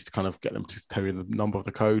enemies to kind of get them to tell you the number of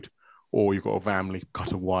the code, or you've got to randomly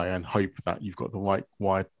cut a wire and hope that you've got the right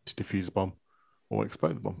wire to defuse the bomb or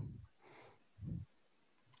explode the bomb.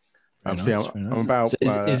 I'm about. So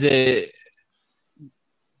is it?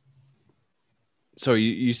 Sorry,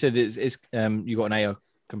 you said it's you got an AI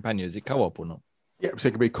companion. Is it co-op or not? Yeah, so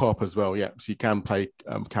it can be co-op as well. Yeah, so you can play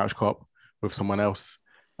couch co-op with someone else.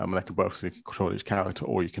 And they can both control each character,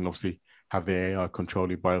 or you can obviously have the AI control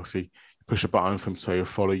you by obviously push a button for them to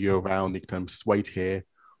follow you around. You can wait here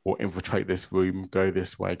or infiltrate this room, go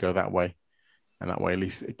this way, go that way. And that way, at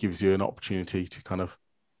least it gives you an opportunity to kind of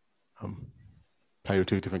play with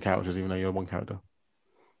 2 different characters, even though you're one character.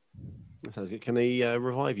 That sounds good. Can they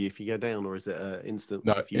revive you if you go down, or is it instant?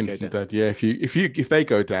 No, instant dead. Yeah, if they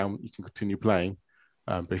go down, you can continue playing.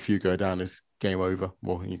 But if you go down, it's game over.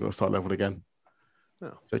 Well, you've got to start level again.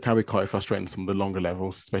 Oh. So it can be quite frustrating some of the longer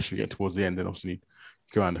levels, especially get towards the end, and obviously you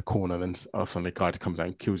go around the corner, then suddenly the guy comes down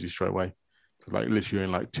and kills you straight away. Like literally you're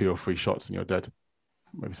in like 2 or 3 shots and you're dead,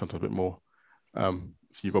 maybe sometimes a bit more. So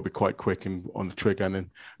you've got to be quite quick and on the trigger, and then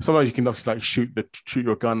sometimes you can obviously like shoot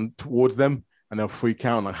your gun towards them, and they'll freak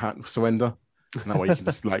out and like surrender, and that way you can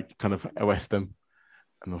just like kind of arrest them.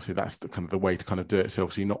 And obviously that's the kind of the way to kind of do it. So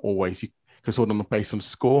obviously not always, you can sort of based on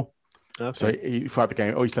score. Okay. So throughout the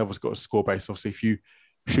game, each level's got a score base. Obviously, if you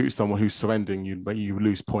shoot someone who's surrendering, you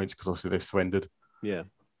lose points because obviously they've surrendered. Yeah.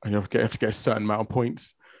 And you have to get a certain amount of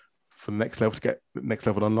points for the next level to get the next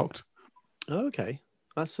level unlocked. Oh, okay.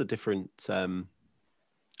 That's a different kind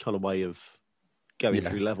of way of going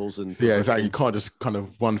through levels. And so, yeah, exactly. You can't just kind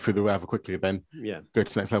of run through the level quickly, then go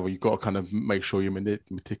to the next level. You've got to kind of make sure you're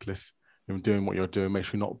meticulous in doing what you're doing. Make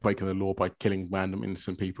sure you're not breaking the law by killing random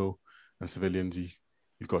innocent people and civilians.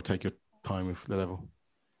 You've got to take your time with the level.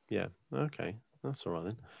 Yeah. Okay. That's all right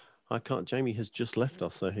then. I can't. Jamie has just left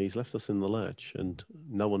us, so he's left us in the lurch, and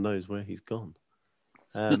no one knows where he's gone.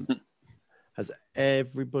 Has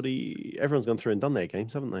everyone's gone through and done their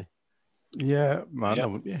games, haven't they? Yeah.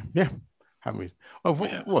 Yeah. Haven't we? Oh,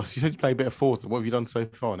 what? You said you played a bit of Forza. What have you done so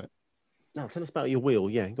far on it? No, tell us about your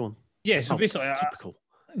wheel. Yeah, go on. Yeah. So basically, typical.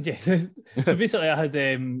 So basically, I had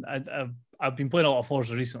I've been playing a lot of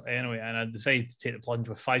Forza recently anyway, and I decided to take the plunge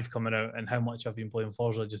with 5 coming out and how much I've been playing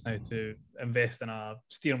Forza just now to invest in a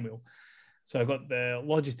steering wheel. So I got the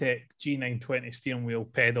Logitech G920 steering wheel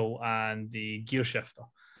pedal and the gear shifter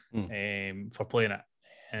for playing it.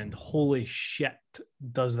 And holy shit,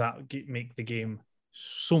 does that make the game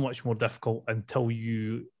so much more difficult until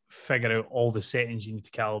you figure out all the settings you need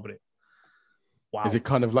to calibrate. Wow. Is it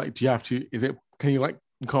kind of like, you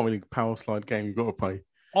can't really power slide game, you've got to play.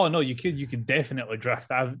 Oh no, you could definitely drift.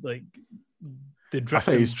 I've like the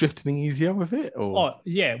drifting. I say, is drifting easier with it? Or? Oh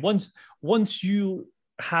yeah, once you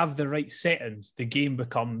have the right settings, the game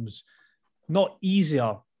becomes not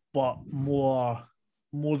easier, but more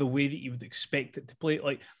the way that you would expect it to play.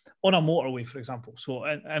 Like on a motorway, for example. So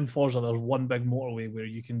in Forza, there's one big motorway where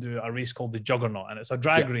you can do a race called the Juggernaut, and it's a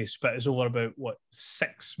drag race, but it's over about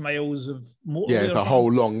 6 miles of motorway. Yeah, it's a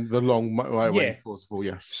whole long motorway. Forceful,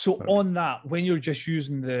 yes. So on that, when you're just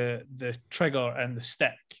using the trigger and the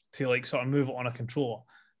stick to like sort of move it on a controller,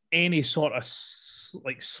 any sort of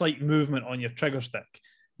like slight movement on your trigger stick,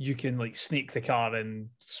 you can like snake the car and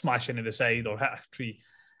smash into the side or hit a tree.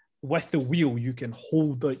 With the wheel, you can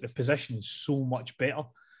hold like the position so much better.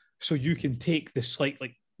 So you can take the slight,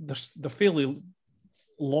 like they're fairly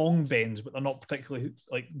long bends, but they're not particularly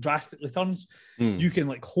like drastically turns. You can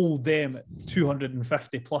like hold them at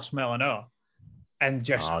 250 plus mile an hour and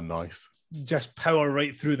just power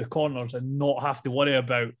right through the corners and not have to worry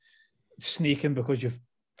about snaking because you've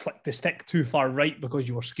flicked the stick too far right because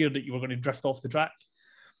you were scared that you were going to drift off the track.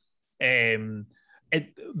 The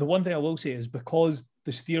one thing I will say is because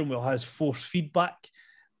the steering wheel has force feedback,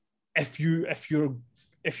 if you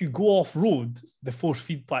go off road, the force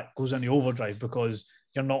feedback goes into overdrive because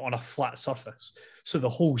you're not on a flat surface. So the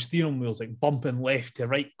whole steering wheel's like bumping left to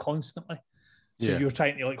right constantly. So you're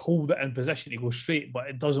trying to like hold it in position to go straight, but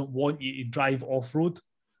it doesn't want you to drive off road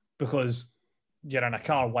because you're in a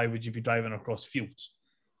car. Why would you be driving across fields?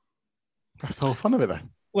 That's the whole fun of it, then.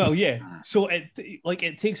 Well, yeah. So it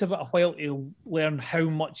takes a bit of a while to learn how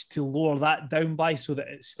much to lower that down by so that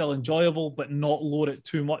it's still enjoyable, but not lower it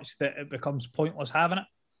too much that it becomes pointless having it.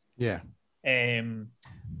 Yeah.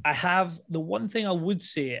 I have the one thing I would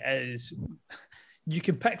say is you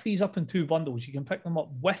can pick these up in 2 bundles. You can pick them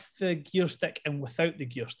up with the gear stick and without the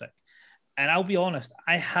gear stick. And I'll be honest,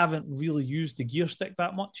 I haven't really used the gear stick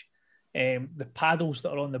that much. The paddles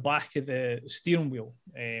that are on the back of the steering wheel,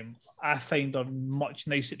 I find are much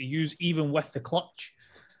nicer to use, even with the clutch.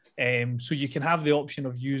 So you can have the option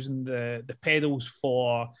of using the pedals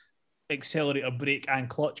for accelerator, brake, and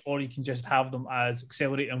clutch, or you can just have them as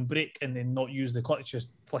accelerator and brake and then not use the clutch,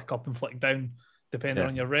 just flick up and flick down depending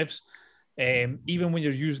on your revs. Even when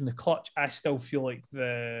you're using the clutch, I still feel like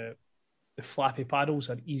the flappy paddles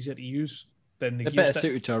are easier to use than the They're gear better stick.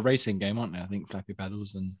 suited to a racing game, aren't they? I think flappy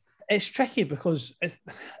paddles and It's tricky because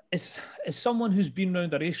it's as someone who's been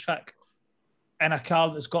around a racetrack in a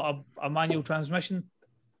car that's got a manual transmission,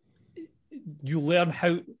 you learn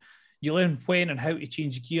when and how to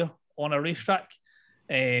change gear on a racetrack.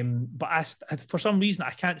 But for some reason,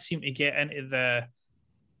 I can't seem to get into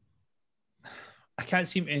I can't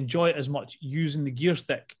seem to enjoy it as much using the gear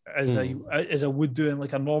stick as I would do in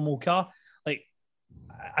like a normal car. Like,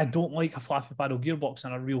 I don't like a flappy paddle gearbox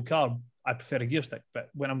in a real car. I prefer a gear stick. But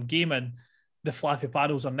when I'm gaming, the flappy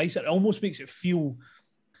paddles are nicer. It almost makes it feel,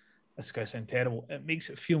 this is going to sound terrible, it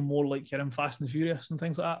makes it feel more like you're in Fast and Furious and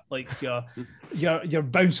things like that. Like you're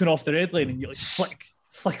bouncing off the red line and you like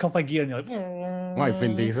flick up a gear and you're like, Like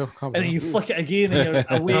Vin Diesel. and then you flick it again and you're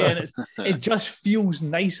away, and it just feels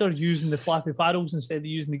nicer using the flappy paddles instead of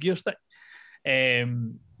using the gear stick.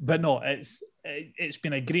 But no, it's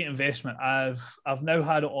been a great investment. I've now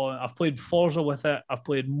had it on. I've played Forza with it. I've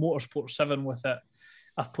played Motorsport 7 with it.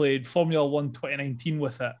 I've played Formula 1 2019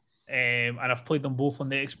 with it, and I've played them both on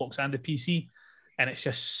the Xbox and the PC. And it's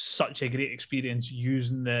just such a great experience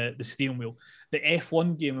using the steering wheel. The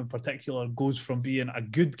F1 game in particular goes from being a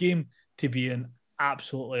good game to being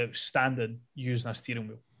absolutely outstanding using a steering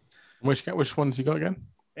wheel. Which ones you got again?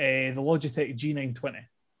 The Logitech G920.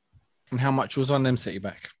 And how much was on them set you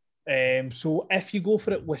back? So if you go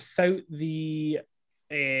for it without the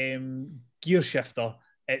gear shifter,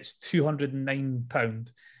 it's £209.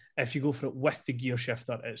 If you go for it with the gear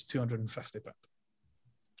shifter, it's £250.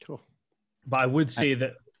 Cool. But I would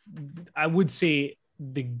say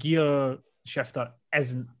the gear shifter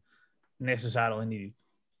isn't necessarily needed.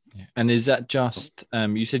 Yeah. And is that just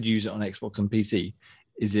you said you use it on Xbox and PC?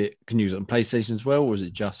 Can you use it on PlayStation as well, or is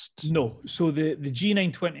it just no? So the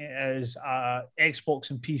G920 is Xbox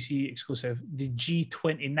and PC exclusive. The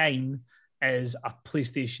G29 is a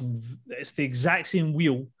PlayStation. It's the exact same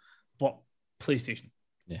wheel, but PlayStation.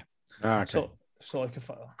 Yeah. Okay. So like if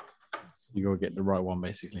you gotta get the right one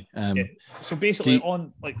basically. yeah. So basically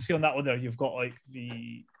on that one there, you've got like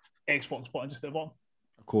the Xbox button just at the bottom.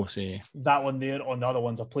 Of course, yeah. That one there, on the other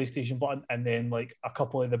one's a PlayStation button, and then like a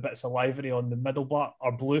couple of the bits of livery on the middle bar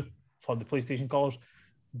are blue for the PlayStation colours.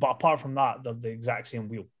 But apart from that, they're the exact same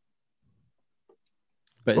wheel.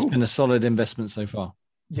 But it's been a solid investment so far.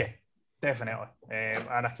 Yeah, definitely. And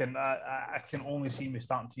I can only see me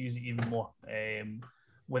starting to use it even more.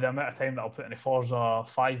 With the amount of time that I'll put into Forza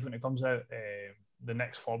 5 when it comes out, the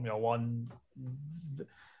next Formula 1,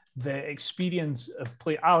 the experience of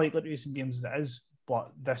play. I like racing games as it is,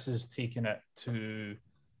 but this is taking it to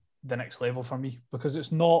the next level for me because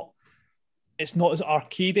it's not as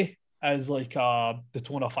arcadey as like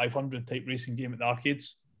Daytona 500 type racing game at the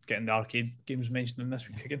arcades. Getting the arcade games mentioned in this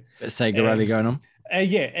week again. Sega Rally going on.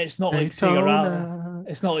 Yeah, it's not like Sega Rally.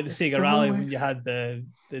 It's not like the Sega Rally when you had the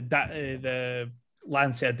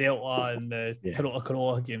Lancia Delta and the Toyota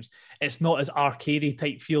Corolla games. It's not as arcadey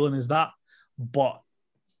type feeling as that, but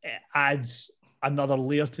it adds another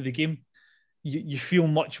layer to the game. You feel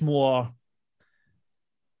much more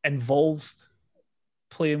involved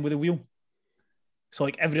playing with the wheel. So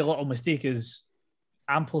like every little mistake is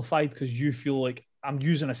amplified because you feel like I'm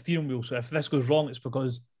using a steering wheel. So if this goes wrong, it's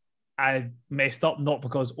because I messed up, not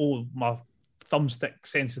because, my thumbstick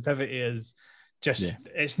sensitivity is just,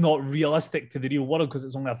 it's not realistic to the real world because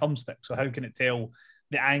it's only a thumbstick. So how can it tell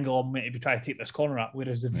the angle I'm meant to be trying to take this corner at?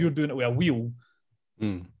 Whereas if you're doing it with a wheel,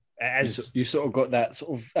 it is. You sort of got that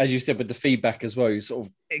sort of, as you said, with the feedback as well. You sort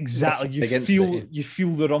of exactly you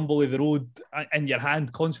feel the rumble of the road in your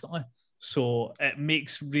hand constantly. So it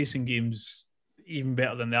makes racing games even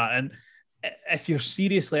better than that. And if you're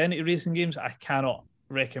seriously into racing games, I cannot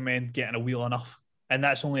recommend getting a wheel enough. And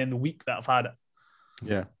that's only in the week that I've had it.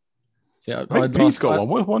 Yeah. See, Pete's got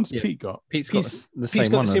one. What's Pete got? Pete's got the same Pete's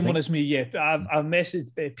got one. the same one as me. Yeah, I've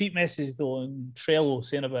messaged Pete messaged on Trello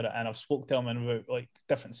saying about it, and I've spoke to him about like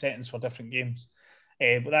different settings for different games.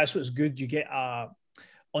 But that's what's good. You get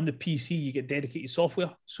on the PC, you get dedicated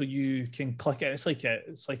software, so you can click it. It's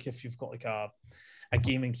like if you've got like a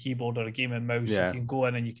gaming keyboard or a gaming mouse, you can go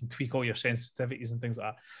in and you can tweak all your sensitivities and things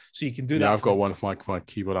like that. So you can do that. Yeah, I've got one for my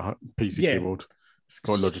keyboard, PC keyboard. It's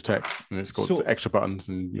got Logitech and it's got extra buttons,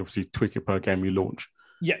 and you obviously tweak it per game you launch.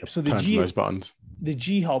 Yeah, so those buttons. The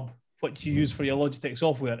G Hub, what you use for your Logitech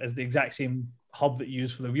software, is the exact same hub that you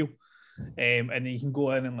use for the wheel. And then you can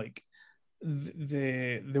go in and like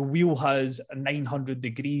the wheel has 900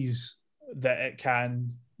 degrees that it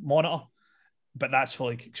can monitor, but that's for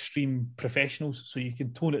like extreme professionals. So you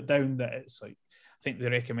can tone it down that it's like, I think they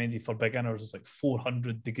recommended for beginners is like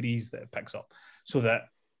 400 degrees that it picks up, so that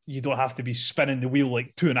you don't have to be spinning the wheel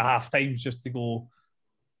like 2.5 times just to go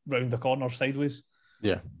round the corner sideways.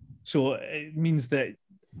 Yeah. So it means that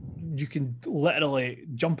you can literally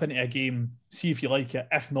jump into a game, see if you like it.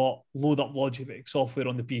 If not, load up Logitech software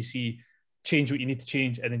on the PC, change what you need to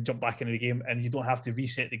change, and then jump back into the game. And you don't have to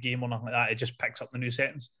reset the game or nothing like that. It just picks up the new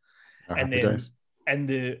settings. And then in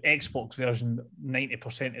the Xbox version,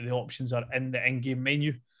 90% of the options are in the in-game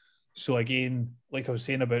menu. So again, like I was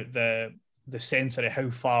saying about the sensor, how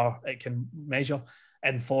far it can measure.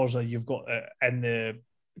 In Forza, you've got in the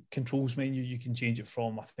controls menu, you can change it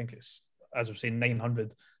from, I think it's, as I was saying,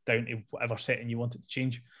 900 down to whatever setting you want it to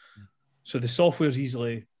change. So the software is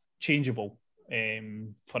easily changeable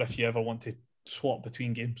for if you ever want to swap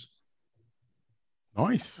between games.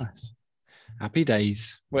 Nice. Happy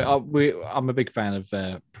days. I'm a big fan of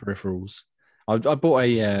peripherals. I bought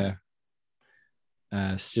a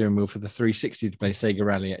steering wheel for the 360 to play Sega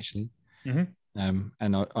Rally, actually. Mm-hmm.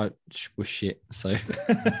 And I was shit. So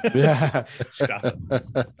Yeah. Scrap it.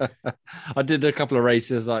 I did a couple of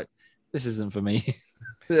races. Like, this isn't for me.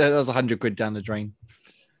 That was £100 down the drain.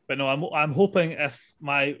 But no, I'm hoping if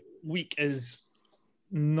my week is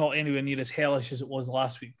not anywhere near as hellish as it was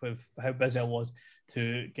last week with how busy I was,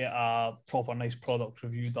 to get a proper nice product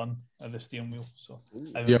review done of the steering wheel. So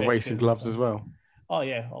You have racing gloves as well. Oh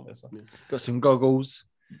yeah, obviously. Got some goggles.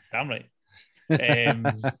 Damn right.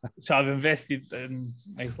 So I've invested in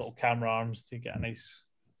nice little camera arms to get a nice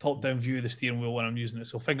top-down view of the steering wheel when I'm using it.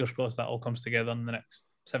 So fingers crossed that all comes together in the next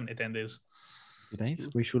 7 to 10 days.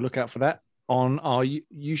 We shall look out for that on our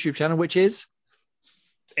YouTube channel, which is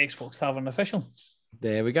Xbox Tavern Official.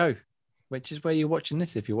 There we go. Which is where you're watching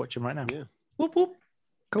this if you're watching right now. Yeah. Whoop whoop.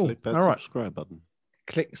 Cool. Click that All right. subscribe button.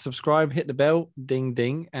 Click subscribe, hit the bell, ding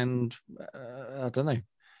ding, and I don't know.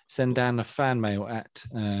 Send down a fan mail at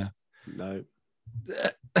No.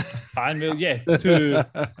 Fan mail, yeah. To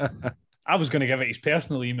I was going to give it his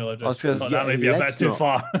personal email address. I thought that might be a bit too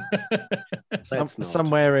far.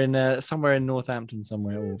 somewhere in Northampton,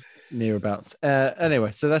 somewhere or nearabouts.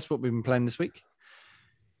 Anyway, so that's what we've been playing this week.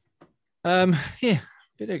 Yeah,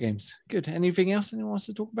 video games. Good. Anything else anyone wants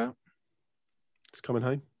to talk about? It's coming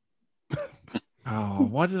home. Oh,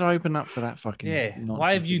 why did I open up for that fucking? Yeah.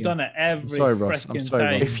 Why have you done it every freaking time?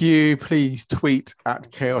 Ross. If you please tweet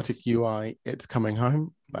at Chaotic UI, it's coming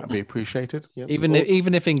home. That'd be appreciated. Yep.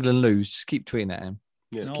 Even if England lose, just keep tweeting at him.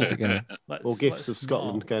 Yeah. No. Keep it going. Or gifts of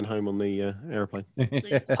Scotland going home on the aeroplane.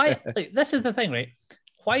 This is the thing, right?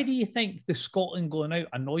 Why do you think the Scotland going out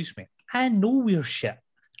annoys me? I know we're shit.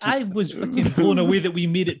 I was fucking blown away that we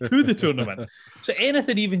made it to the tournament. So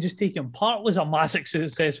anything even just taking part was a massive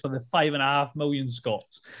success for the 5.5 million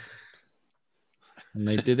Scots. And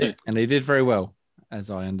they did it, and they did very well, as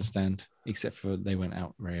I understand, except for they went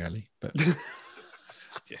out very early. But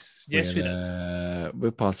yes, we did. We'll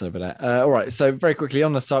pass over that. All right, so very quickly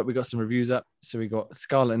on the site, we got some reviews up. So we got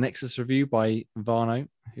Scarlet Nexus review by Varno,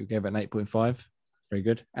 who gave it an 8.5. Very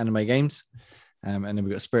good. Anime Games. And then we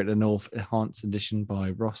got Spirit of the North Enhanced Edition by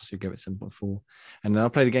Ross, who gave it 7.4. And then I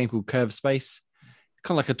played a game called Curve Space,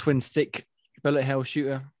 kind of like a twin stick bullet hell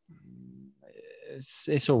shooter.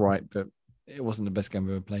 It's all right, but it wasn't the best game I've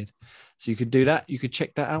ever played. So you could do that. You could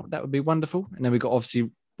check that out. That would be wonderful. And then we got obviously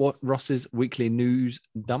Ross's weekly news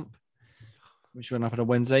dump, which went up on a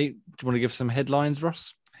Wednesday. Do you want to give some headlines,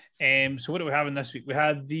 Ross? So what do we have in this week? We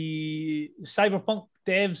had the Cyberpunk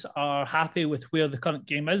devs are happy with where the current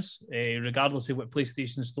game is, regardless of what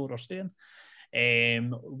PlayStation Store are saying.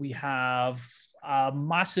 We have a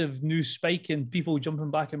massive new spike in people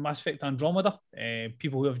jumping back in Mass Effect Andromeda.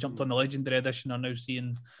 People who have jumped on the Legendary Edition are now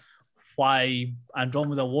seeing why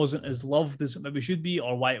Andromeda wasn't as loved as it maybe should be,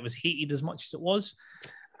 or why it was hated as much as it was.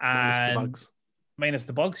 Minus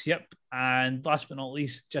the bugs, yep. And last but not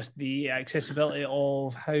least, just the accessibility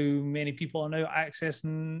of how many people are now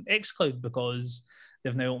accessing xCloud, because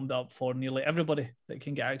they've now opened up for nearly everybody that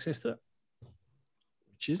can get access to it.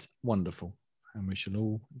 Which is wonderful. And we shall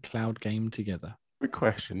all cloud game together. Quick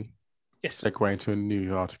question. Yes. Segue into a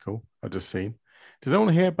news article I've just seen. Did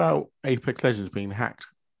anyone hear about Apex Legends being hacked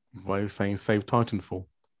by saying save Titanfall?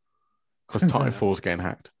 Because Titanfall's getting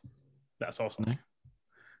hacked. That's awesome. No?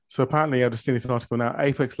 So apparently, I've just seen this article now.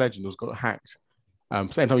 Apex Legends got hacked.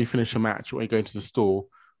 So anytime you finish a match, or you go into the store,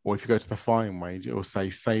 or if you go to the firing range, it will say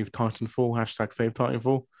 "Save Titanfall" #Save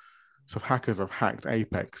Titanfall. So hackers have hacked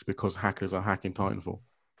Apex because hackers are hacking Titanfall.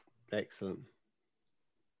 Excellent.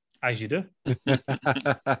 As you do.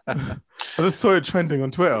 I just saw it trending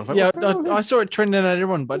on Twitter. I was like, Yeah, what's going on here? I saw it trending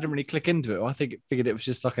earlier on, but I didn't really click into it. I figured it was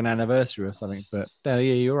just like an anniversary or something. But yeah,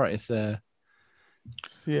 you're right. It's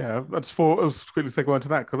Yeah, I just thought I was quickly segue into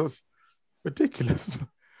that because that's ridiculous.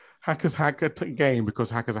 Hackers hack a game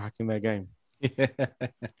because hackers are hacking their game.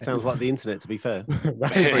 Sounds like the internet, to be fair.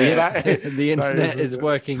 the internet is it?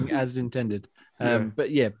 working as intended.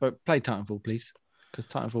 Yeah. But play Titanfall, please, because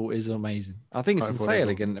Titanfall is amazing. I think it's on Titanfall is sale awesome.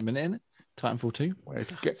 again in a minute, isn't it? Titanfall 2. Well,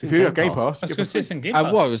 It's if in you got Game Game Pass, I was give going us to say some Game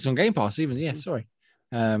Well, Pass. it's on Game Pass even. Yeah, sorry.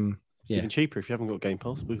 Yeah. Even cheaper if you haven't got Game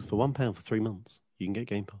Pass, because for £1 for 3 months, you can get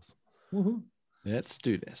Game Pass. Woohoo. Let's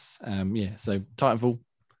do this. So Titanfall,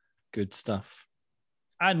 good stuff.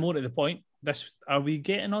 And more to the point, are we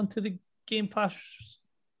getting onto the Game Pass,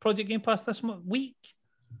 Project Game Pass this week?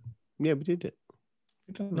 Yeah, we did it.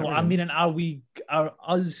 No, I mean, are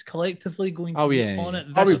us collectively going to Oh, be yeah, on yeah. it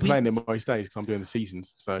this I'll be week? playing it most days because I'm doing the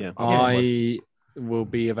seasons. So Yeah. I will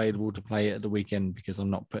be available to play it at the weekend because I'm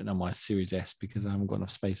not putting on my Series S because I haven't got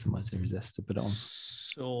enough space on my Series S to put it on.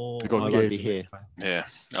 So, You've got I won't Gears be to here. play. Yeah,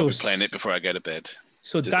 So I'll be playing it before I go to bed.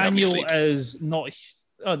 so Just help me Daniel sleep. is not.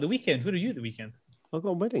 Oh, the weekend. Where are you at the weekend? I've got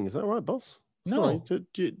a wedding. Is that right, boss? No. Sorry,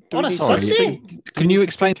 do On we a need to Sunday? sync- Can we you need to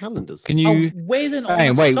explain? sync calendars? Can you? A wedding on Hang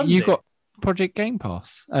a on, wait, Sunday. you got Project Game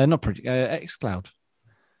Pass? Not Project XCloud.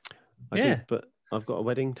 I Yeah. did, but I've got a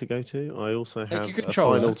wedding to go to. I also have your a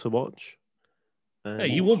controller. final to watch. Yeah,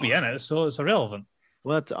 you won't be in it, so it's irrelevant.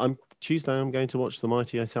 Well, Tuesday. I'm going to watch the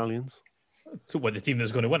Mighty Italians. So, what the team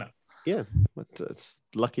that's going to win it? Yeah, but it's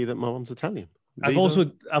lucky that my mum's Italian. I've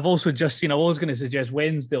Viva. also just seen. I was going to suggest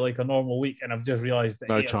Wednesday, like a normal week, and I've just realised that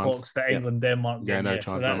No 8 chance. o'clock's the Yeah. England Denmark Yeah, game. no so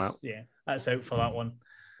chance, I'm that's- out. Yeah, that's out for that one.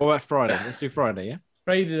 What about Friday? Let's do Friday, yeah.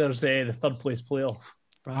 Friday, there's the third place playoff.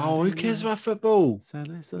 Oh, who cares about football? That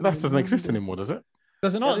doesn't exist anymore, does it?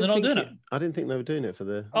 Does it not? They're not doing it. I didn't think they were doing it for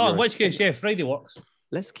the. Oh, in Euros. which case, yeah, Friday works.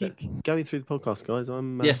 Let's keep going through the podcast, guys.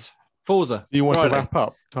 I'm Yes, Forza. Do you want Friday. to wrap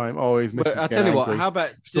up time? Oh, he's missing. But I'll tell you what. How about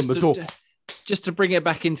on the door. just to bring it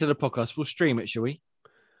back into the podcast? We'll stream it, shall we?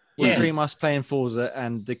 We'll Yes. stream us playing Forza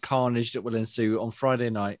and the carnage that will ensue on Friday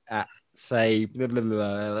night at say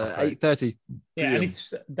 8:30. Yeah,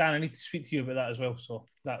 Brilliant. Dan, I need to speak to you about that as well. So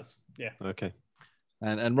that's okay.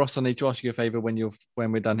 And Ross, I need to ask you a favour when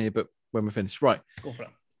we're done here, but when we're finished, right? go for it.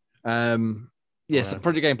 Yes, Alright.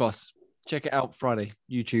 Project Game Pass. Check it out Friday.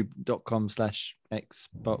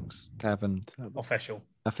 YouTube.com/Xbox Tavern Official.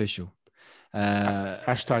 official.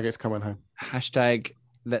 Hashtag it's coming home. Hashtag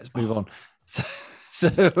let's move on. So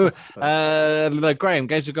Graham,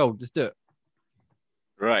 Games of Gold, let's do it.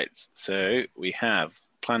 Right, so we have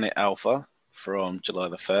Planet Alpha from July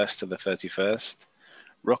the 1st to the 31st.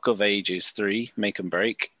 Rock of Ages 3, Make and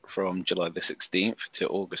Break from July the 16th to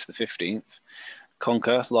August the 15th.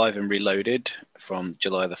 Conquer Live and Reloaded from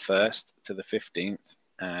July the 1st to the 15th.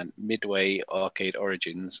 And Midway Arcade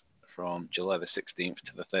Origins from July the 16th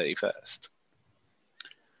to the 31st.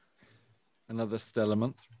 Another stellar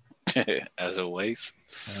month. As always.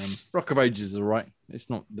 Rock of Ages is all right. It's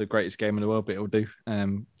not the greatest game in the world, but it'll do.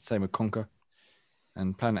 Same with Conquer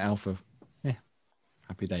and Planet Alpha. Yeah,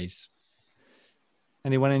 happy days.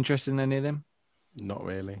 Anyone interested in any of them? Not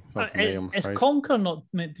really. Not for me, I'm Is afraid. Conquer not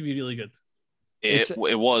meant to be really good? It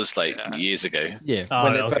was like years ago. Yeah, Oh,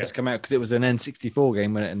 when it okay. first came out, because it was an N64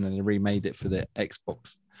 game, and then they remade it for the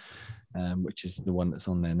Xbox, which is the one that's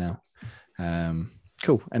on there now.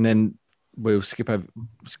 Cool. And then we'll skip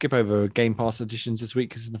over Game Pass editions this week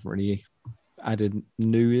because there's nothing really added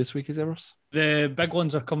new this week, is there, Ross? The big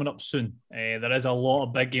ones are coming up soon. There is a lot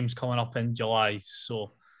of big games coming up in July,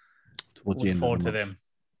 so Towards the look end forward of the to month.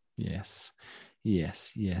 them.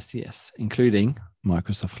 Yes, including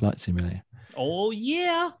Microsoft Flight Simulator, Oh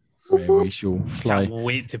yeah, where we shall fly can't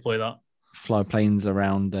wait to play that. planes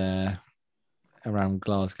around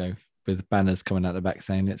Glasgow with banners coming out the back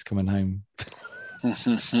saying it's coming home.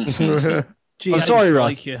 Gee, I'm I sorry, just Ross.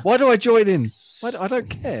 like you. Why do I join in? I don't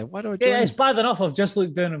care. Why do I join Yeah, it's in? bad enough. I've just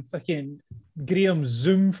looked down and fucking Graham's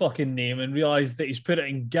Zoom fucking name and realised that he's put it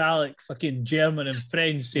in Gaelic, fucking German and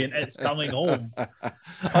French, saying it's coming home.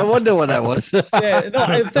 I wonder what that was. Yeah,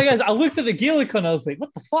 no, the thing is, I looked at the Gaelic and I was like,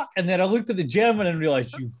 what the fuck? And then I looked at the German and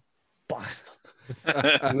realised, you bastard.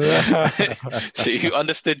 So you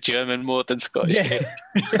understood German more than Scottish.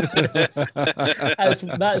 Yeah.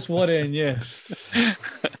 that's worrying, yes.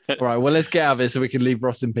 All right, well, let's get out of here so we can leave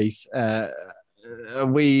Ross in peace.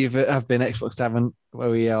 We have been Xbox Tavern, where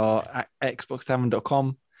we are at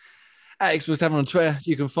xboxtavern.com, at Xbox Tavern on Twitter.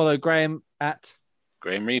 You can follow Graham at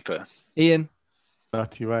Graham Reaper. Ian,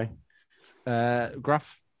 Dirty way.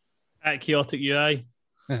 Gruff, At Chaotic UI.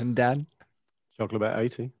 and Dan. Chocolate about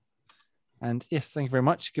 80. And yes, thank you very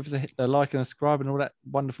much. Give us a like and a subscribe and all that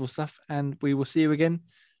wonderful stuff. And we will see you again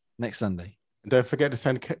next Sunday. Don't forget to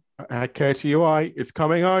send KTUI. It's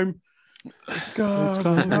coming home. It's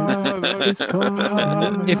coming. It's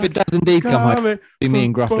coming. If it does indeed come home, be me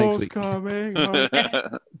and Gruff next week. Coming home.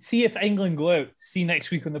 See if England go out. See next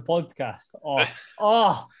week on the podcast.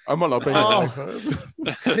 Oh, I might not be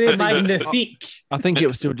here. très magnifique. I think it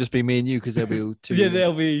will still just be me and you because they'll be all two. Yeah,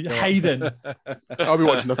 they'll be hiding. I'll be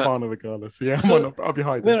watching the final regardless. Yeah, I'll be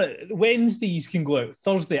hiding. Well, Wednesdays can go out.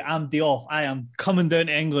 Thursday, I'm day off. I am coming down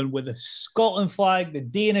to England with the Scotland flag, the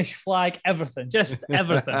Danish flag, everything. Just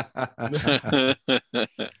everything.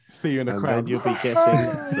 See you in the And crowd. then you'll be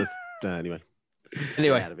getting anyway.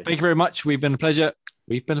 Anyway, thank you very much. We've been a pleasure.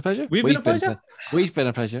 We've been a pleasure. We've been a pleasure. We've been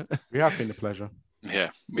a pleasure. We have been a pleasure. Yeah.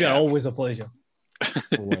 Yeah, always a pleasure.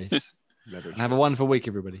 Always. And have a wonderful week,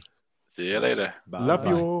 everybody. See you later. Bye. Love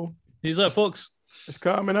you all. Here's that, folks. It's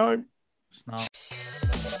coming home. Snap.